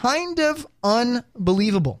 It's kind of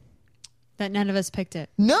unbelievable that none of us picked it.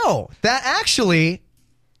 No, that actually.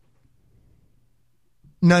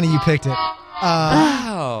 None of you picked it.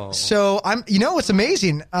 Wow. So what's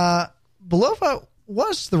amazing? Bulova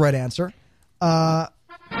was the right answer.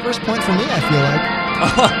 First point for me, I feel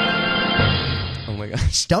like. Oh my god.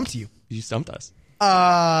 Stumped you. You stumped us.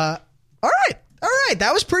 All right.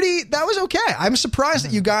 That was okay. I'm surprised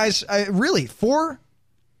that you guys really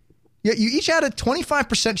you each had a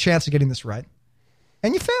 25% chance of getting this right.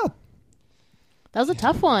 And you failed. That was a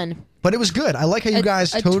tough one. But it was good. I like how you guys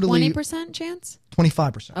totally 20% chance?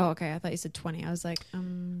 25%. Oh, okay. I thought you said 20. I was like,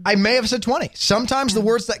 I may have said 20. Sometimes the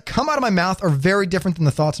words that come out of my mouth are very different than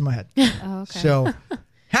the thoughts in my head. Oh, okay. So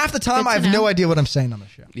half the time I have no idea what I'm saying on the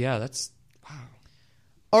show. Yeah, that's wow.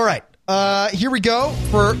 All right. Here we go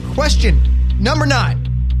for question number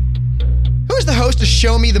 9. Who is the host of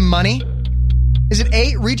Show Me the Money? Is it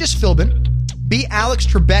A, Regis Philbin, B, Alex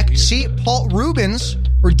Trebek, C, Paul Rubens,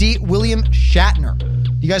 or D, William Shatner?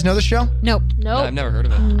 Do you guys know the show? Nope. No, I've never heard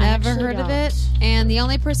of it. Never heard of it. And the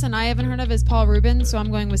only person I haven't heard of is Paul Rubens, so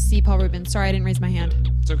I'm going with C, Paul Rubens. Sorry, I didn't raise my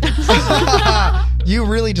hand. It's okay. You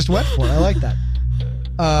really just went for it. I like that.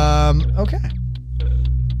 Okay.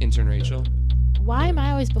 Intern Rachel. Why am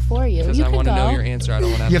I always before you? Because I want to know your answer. I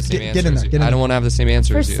don't want to have the same answer as you. I don't want to have the same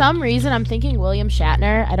answer as you. For some reason, I'm thinking William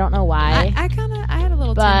Shatner. I don't know why. I had a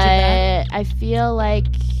little tinge of that. But I feel like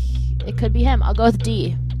it could be him. I'll go with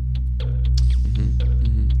D.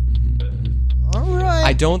 All right.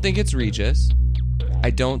 I don't think it's Regis. I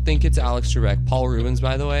don't think it's Alex Trebek. Paul Rubens,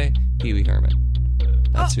 by the way, Pee Wee Herman.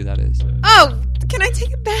 That's who that is. Oh, can I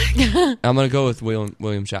take it back? I'm going to go with William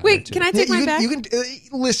Shatner. Wait, too. can I take mine back? You can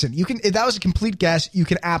listen. You can. If that was a complete guess, you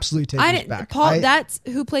can absolutely take it back. Paul, that's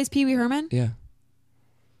who plays Pee Wee Herman? Yeah.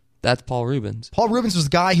 That's Paul Rubens. Paul Rubens was the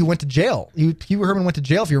guy who went to jail. Hugh Herman went to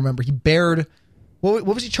jail, if you remember. He bared... What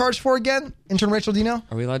was he charged for again? Intern Rachel, do you know?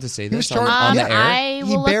 Are we allowed to say He was this charged on the air? I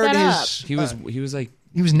will look that up. He was like...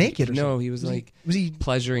 He was naked or No, something. he was like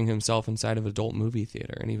pleasuring himself inside of adult movie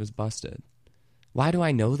theater, and he was busted. Why do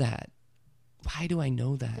I know that? Why do I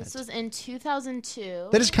know that? This was in 2002.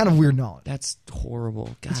 That is kind of weird knowledge. That's horrible.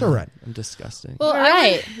 God, That's all right. I'm disgusting. Well, You're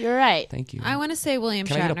right. You're right. Thank you. I want to say William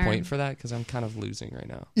Can Shatner. I get a point for that? Because I'm kind of losing right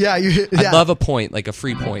now. Yeah, I'd love a point, like a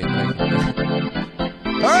free point. All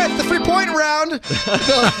right, the 3-point round.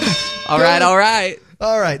 All right.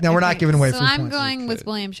 All right. Now, we're not giving away So free I'm points. going with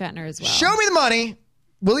William Shatner as well. Show me the money.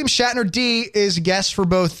 William Shatner D is a guest for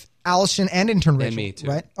both Allison and Intern Rachel. And me, too.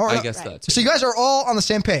 Right? I guess that, too. So you guys are all on the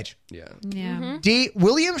same page. Yeah. Yeah. D,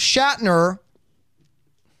 William Shatner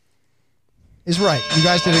is right. You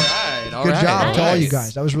guys did a good job to all you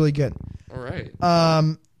guys. That was really good. All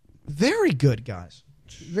right. Very good, guys.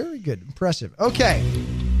 Very good. Impressive. Okay.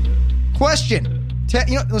 Question.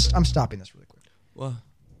 I'm stopping this really quick.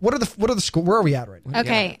 What are the score? Where are we at right now?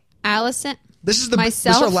 Okay. Allison. This is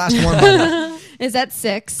myself. This is our last one. By the way. Is at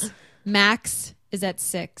 6. Max is at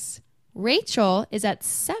 6. Rachel is at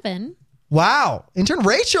 7. Wow. Intern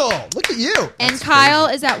Rachel. Look at you. And Kyle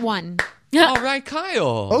is at 1. All right,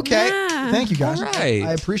 Kyle. Okay. Yeah. Thank you, guys. All right.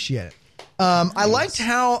 I appreciate it. I liked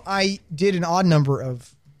how I did an odd number of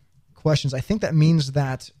questions. I think that means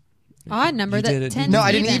that... Odd number You that did it. 10 No,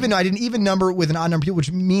 I didn't even. No, I didn't even number with an odd number of people,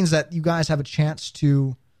 which means that you guys have a chance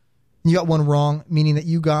to... You got one wrong, meaning that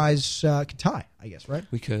you guys could tie, I guess, right?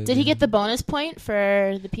 We could. Did he get the bonus point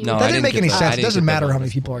for the people? No, That I didn't didn't make any get sense. that. It doesn't I didn't get matter the how many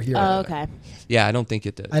bonus people are here. Oh, okay. Yeah, I don't think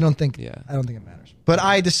it did. I don't think. Yeah. I don't think it matters. But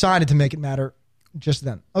I decided to make it matter just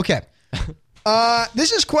then. Okay.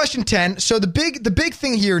 This is question 10. So the big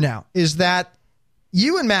thing here now is that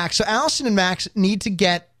you and Max, so Allison and Max need to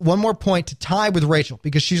get one more point to tie with Rachel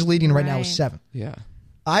because she's leading right now with 7. Yeah.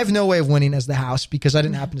 I have no way of winning as the house because I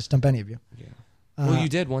didn't happen to stump any of you. Yeah. Well, you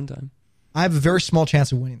did one time. I have a very small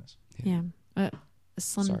chance of winning this. Yeah.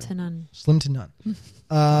 Slim to none. Slim to none.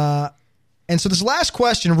 And so this last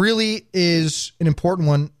question really is an important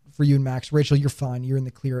one for you and Max. Rachel, you're fine. You're in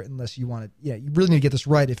the clear unless you want to. Yeah, you really need to get this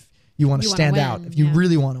right if you want to stand win, out, if you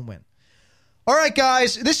really want to win. All right,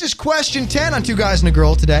 guys. This is question 10 on Two Guys and a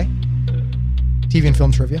Girl today. TV and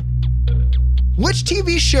film trivia. Which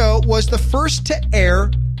TV show was the first to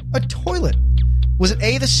air a toilet? Was it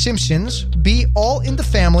A, The Simpsons, B, All in the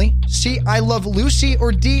Family, C, I Love Lucy,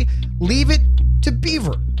 or D, Leave It to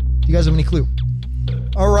Beaver? Do you guys have any clue?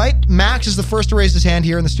 All right. Max is the first to raise his hand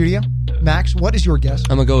here in the studio. Max, what is your guess?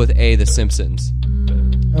 I'm going to go with A, The Simpsons.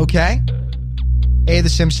 Okay. A, The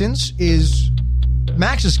Simpsons is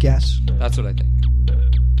Max's guess. That's what I think.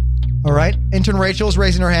 All right. Intern Rachel is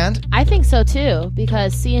raising her hand. I think so too,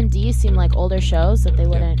 because C and D seem like older shows that they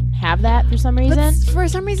wouldn't have that for some reason. But for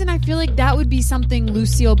some reason, I feel like that would be something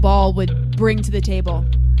Lucille Ball would bring to the table.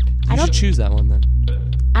 You should choose that one then.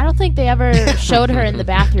 I don't think they ever showed her in the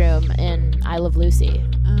bathroom in I Love Lucy.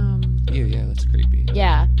 Yeah, that's creepy.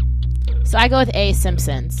 Yeah. So I go with A,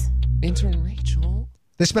 Simpsons. Intern Rachel.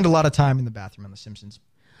 They spend a lot of time in the bathroom on The Simpsons.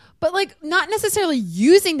 But like not necessarily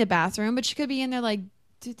using the bathroom, but she could be in there like.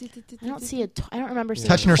 I don't see I don't remember seeing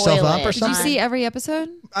Touching herself toilet. up or something? Did you see every episode?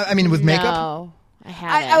 I mean, with makeup? No, I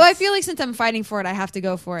haven't. I feel like since I'm fighting for it, I have to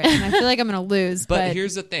go for it, and I feel like I'm going to lose. But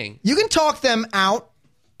here's the thing. You can talk them out.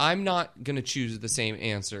 I'm not going to choose the same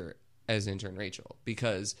answer as Intern Rachel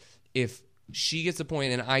because if she gets the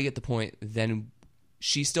point and I get the point, then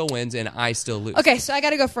she still wins and I still lose. Okay, so I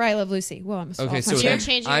got to go for I Love Lucy. Whoa, I'm Okay, so You're then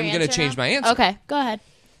changing your I'm going to answer change now? my answer. Okay, go ahead.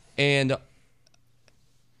 And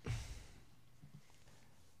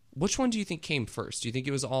which one do you think came first? Do you think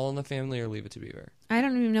it was All in the Family or Leave It to Beaver? I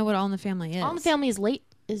don't even know what All in the Family is. All in the Family is late.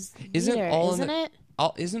 Isn't later, All isn't in the,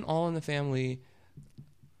 it? Isn't All in the Family?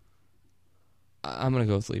 I'm gonna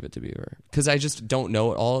go with Leave It to Beaver because I just don't know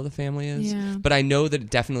what All of the Family is. Yeah. But I know that it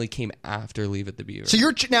definitely came after Leave It to Beaver. So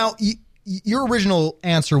your original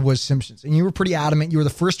answer was Simpsons, and you were pretty adamant. You were the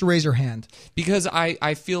first to raise your hand. Because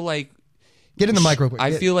I feel like get in the mic real quick.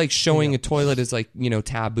 I feel like showing a toilet is like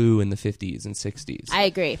taboo in the 50s and 60s. I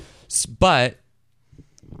agree. But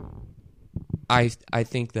I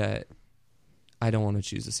think that I don't want to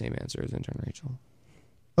choose the same answer as Intern Rachel.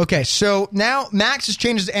 Okay, so now Max has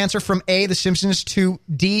changed his answer from A, The Simpsons, to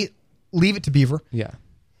D, Leave It to Beaver. Yeah.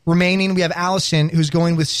 Remaining, we have Allison, who's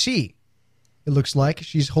going with C. It looks like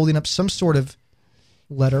she's holding up some sort of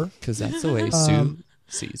letter. Because that's the way Sue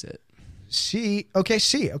sees it. C. Okay,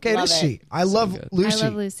 C. Okay, Love it is it. C. I love Lucy. I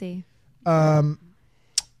Love Lucy. All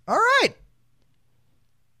right.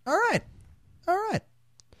 All right. All right.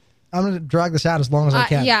 I'm going to drag this out as long as I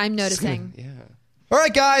can. Yeah, I'm noticing. Yeah. All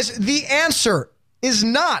right, guys. The answer is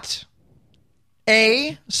not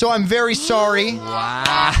A. So I'm very sorry.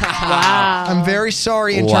 Wow. I'm very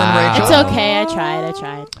sorry, Intern Wow. Rachel. It's okay. I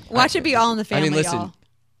tried. Watch it be All in the Family, listen. y'all.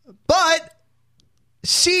 But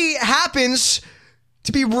C happens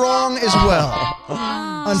to be wrong as well.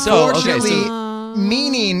 Unfortunately,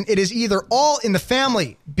 meaning it is either All in the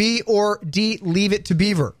Family, B or D, Leave It to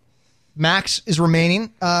Beaver. Max is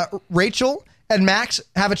remaining. Rachel and Max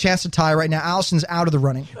have a chance to tie right now. Allison's out of the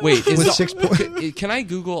running. Wait, with 6 points. Can I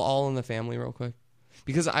Google All in the Family real quick?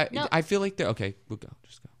 Because I feel like they're okay. We'll go.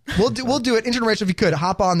 Just go. We'll do it. Intern Rachel, if you could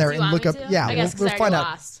hop on there Do you and want look me up. to? Yeah, I guess 'cause we'll I find already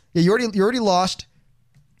out. lost. Yeah, you already lost.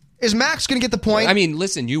 Is Max going to get the point? I mean,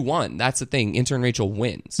 listen, you won. That's the thing. Intern Rachel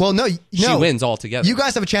wins. Well, no, she wins altogether. You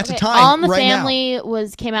guys have a chance to tie All in the right now. Family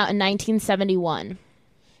came out in 1971.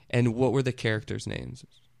 And what were the characters' names?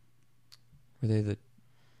 Were they the?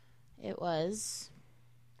 It was.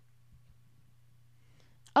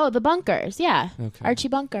 Oh, the Bunkers. Yeah, Okay. Archie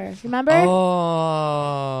Bunker. Remember? Oh,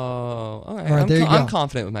 all right. All right, there you I'm go.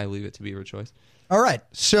 confident with my Leave It to Beaver choice. All right.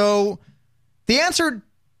 So the answer,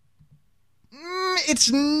 it's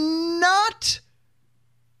not.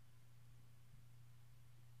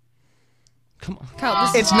 Come on.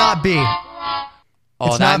 Kyle, It's not B. Oh,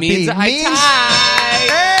 It's that not means B. I Means- tied.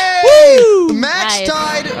 Hey! Max Nice.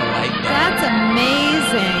 tied. I like that. That's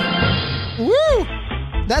amazing.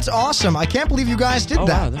 Woo! That's awesome. I can't believe you guys did Oh, wow,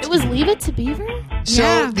 that. that's It was Leave It to Beaver? So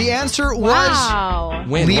Yeah. the answer was Wow.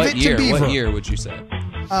 When? Leave What It to year? Beaver. What year would you say?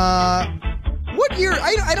 what year?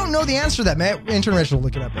 I don't know the answer to that, man. Intern Rachel will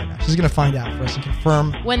look it up right now. She's going to find out for us and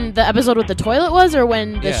confirm. When the episode with the toilet was, or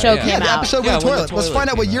when the Yeah, show yeah. came Yeah, the out? episode Yeah, with the when the toilet. Let's toilet find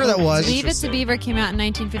out what came year out. that was. Leave It to Beaver came out in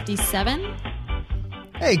 1957.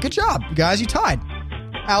 Hey, good job, you guys. You tied.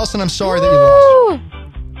 Allison, I'm sorry that you lost.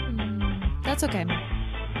 Woo! That's okay.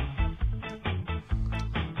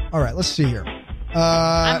 All right, let's see here.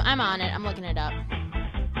 I'm on it. I'm looking it up.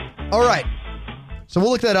 All right. So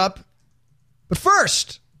we'll look that up. But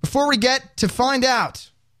first, before we get to find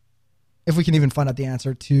out if we can even find out the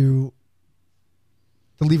answer to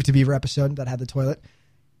the Leave It to Beaver episode that had the toilet,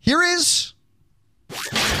 here is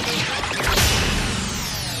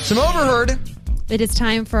some Overheard. It is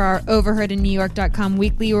time for our overheardinNewYork.com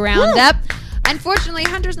weekly roundup. Unfortunately,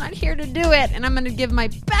 Hunter's not here to do it, and I'm going to give my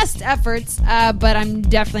best efforts, but I'm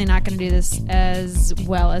definitely not going to do this as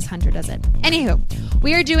well as Hunter does it. Anywho,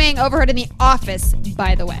 we are doing Overheard in the Office,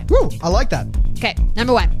 by the way. Woo, I like that. Okay,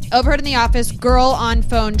 number 1. Overheard in the Office, girl on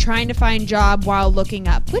phone trying to find job while looking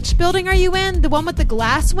up. Which building are you in? The one with the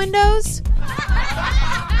glass windows?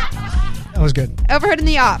 That was good. Overheard in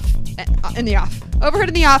the off. Overheard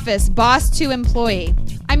in the Office, boss to employee.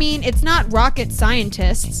 I mean, it's not rocket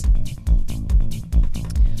scientists.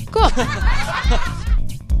 Cool.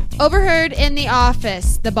 Overheard in the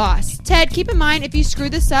Office, the boss. Ted, keep in mind, if you screw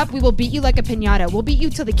this up, we will beat you like a piñata. We'll beat you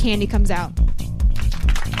till the candy comes out.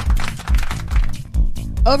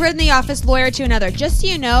 Overheard in the Office, lawyer to another. Just so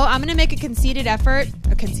you know, I'm going to make a concerted effort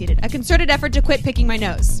to quit picking my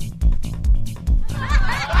nose.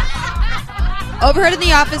 Overheard in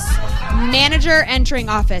the Office, manager entering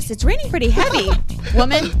office. It's raining pretty heavy,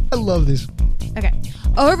 woman. I love these. Okay.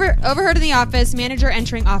 Overheard in the Office, manager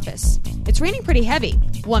entering office. It's raining pretty heavy,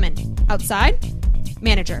 woman. Outside,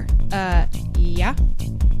 manager. Yeah.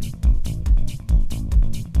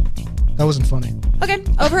 That wasn't funny. Okay.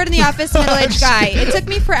 Overheard in the Office, middle-aged guy. It took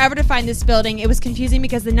me forever to find this building. It was confusing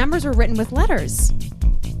because the numbers were written with letters.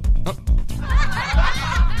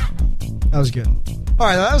 That was good. All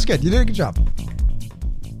right, that was good. You did a good job.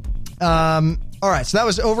 All right, so that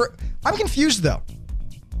was over. I'm confused, though.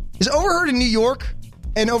 Is Overheard in New York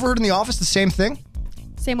and Overheard in the Office the same thing?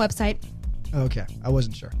 Same website. Okay, I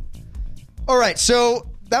wasn't sure. All right, so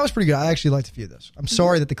that was pretty good. I actually liked a few of those. I'm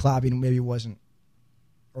sorry that the clapping maybe wasn't,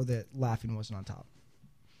 or the laughing wasn't on top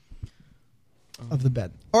of the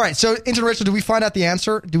bed. All right, so Intern Rachel, do we find out the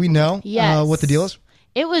answer? Do we know Yes. what the deal is?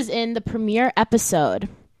 It was in the premiere episode.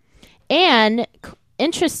 And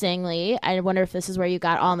interestingly, I wonder if this is where you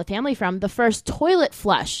got All in the Family from. The first toilet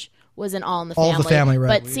flush was in All in the Family. All in the Family,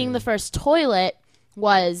 right. But seeing the first toilet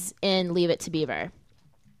was in Leave It to Beaver.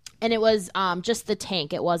 And it was just the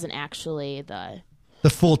tank. It wasn't actually the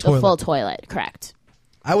full toilet. The full toilet, correct.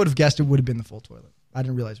 I would have guessed it would have been the full toilet. I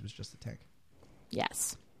didn't realize it was just the tank.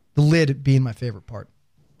 Yes. The lid being my favorite part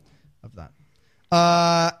of that.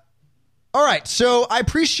 All right, so I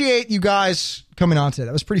appreciate you guys coming on today.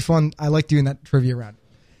 That was pretty fun. I like doing that trivia round.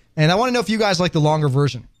 And I want to know if you guys like the longer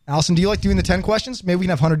version. Allison, do you like doing the 10 questions? Maybe we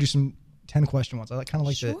can have Hunter do some 10-question ones. I kind of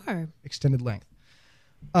like the extended length.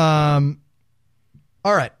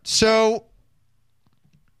 All right, so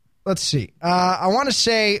let's see. I want to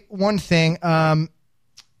say one thing.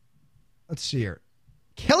 let's see here.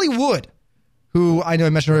 Kelly Wood, who I know I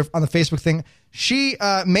mentioned her on the Facebook thing, she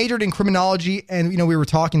majored in criminology, and we were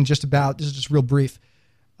talking just about, this is just real brief,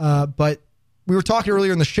 but we were talking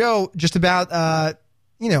earlier in the show just about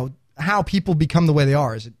how people become the way they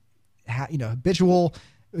are. Is it habitual?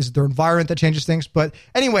 Is it their environment that changes things? But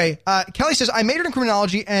anyway, Kelly says, I majored in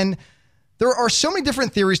criminology, and there are so many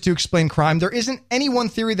different theories to explain crime. There isn't any one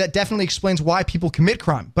theory that definitely explains why people commit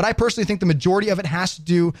crime, but I personally think the majority of it has to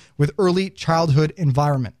do with early childhood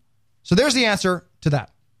environment. So there's the answer to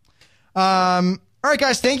that. All right,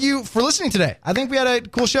 guys, thank you for listening today. I think we had a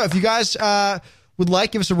cool show. If you guys would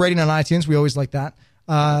like, give us a rating on iTunes. We always like that.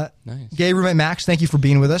 Nice. Gay roommate Max, thank you for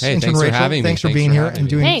being with us. Hey, Intern thanks Rachel, for having me. thanks for being here and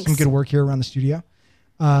doing some good work here around the studio.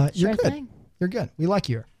 You're good. thing. You're good. We like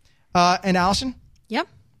you. And Allison? Yep.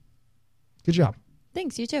 Good job.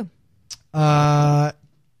 Thanks, you too.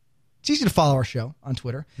 It's easy to follow our show on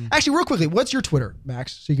Twitter. Actually, real quickly, what's your Twitter,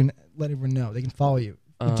 Max? So you can let everyone know. They can follow you.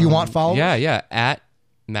 Do you want followers? Yeah. At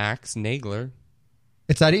Max Nagler.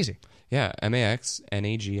 It's that easy. Yeah.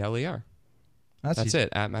 MaxNagler. That's easy. it.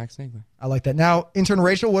 At Max Nagler. I like that. Now, Intern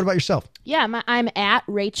Rachel, what about yourself? Yeah, I'm at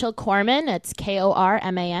Rachel Corman. It's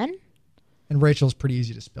Korman. And Rachel's pretty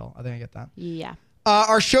easy to spell. I think I get that. Yeah.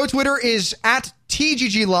 Our show Twitter is at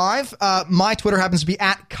TGG Live. My Twitter happens to be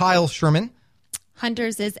at Kyle Sherman.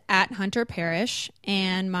 Hunter's is at Hunter Parrish,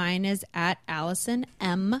 and mine is at Allison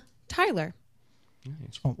M. Tyler.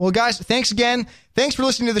 Well, guys, thanks again. Thanks for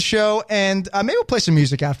listening to the show, and maybe we'll play some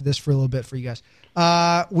music after this for a little bit for you guys.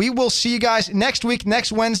 We will see you guys next week,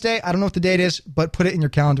 next Wednesday. I don't know what the date is, but put it in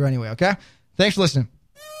your calendar anyway, okay? Thanks for listening.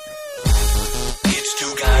 It's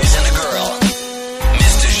Two Guys and a Girl.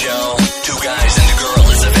 Missed a show? Two Guys and a Girl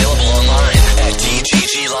is available online at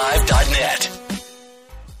tgglive.com.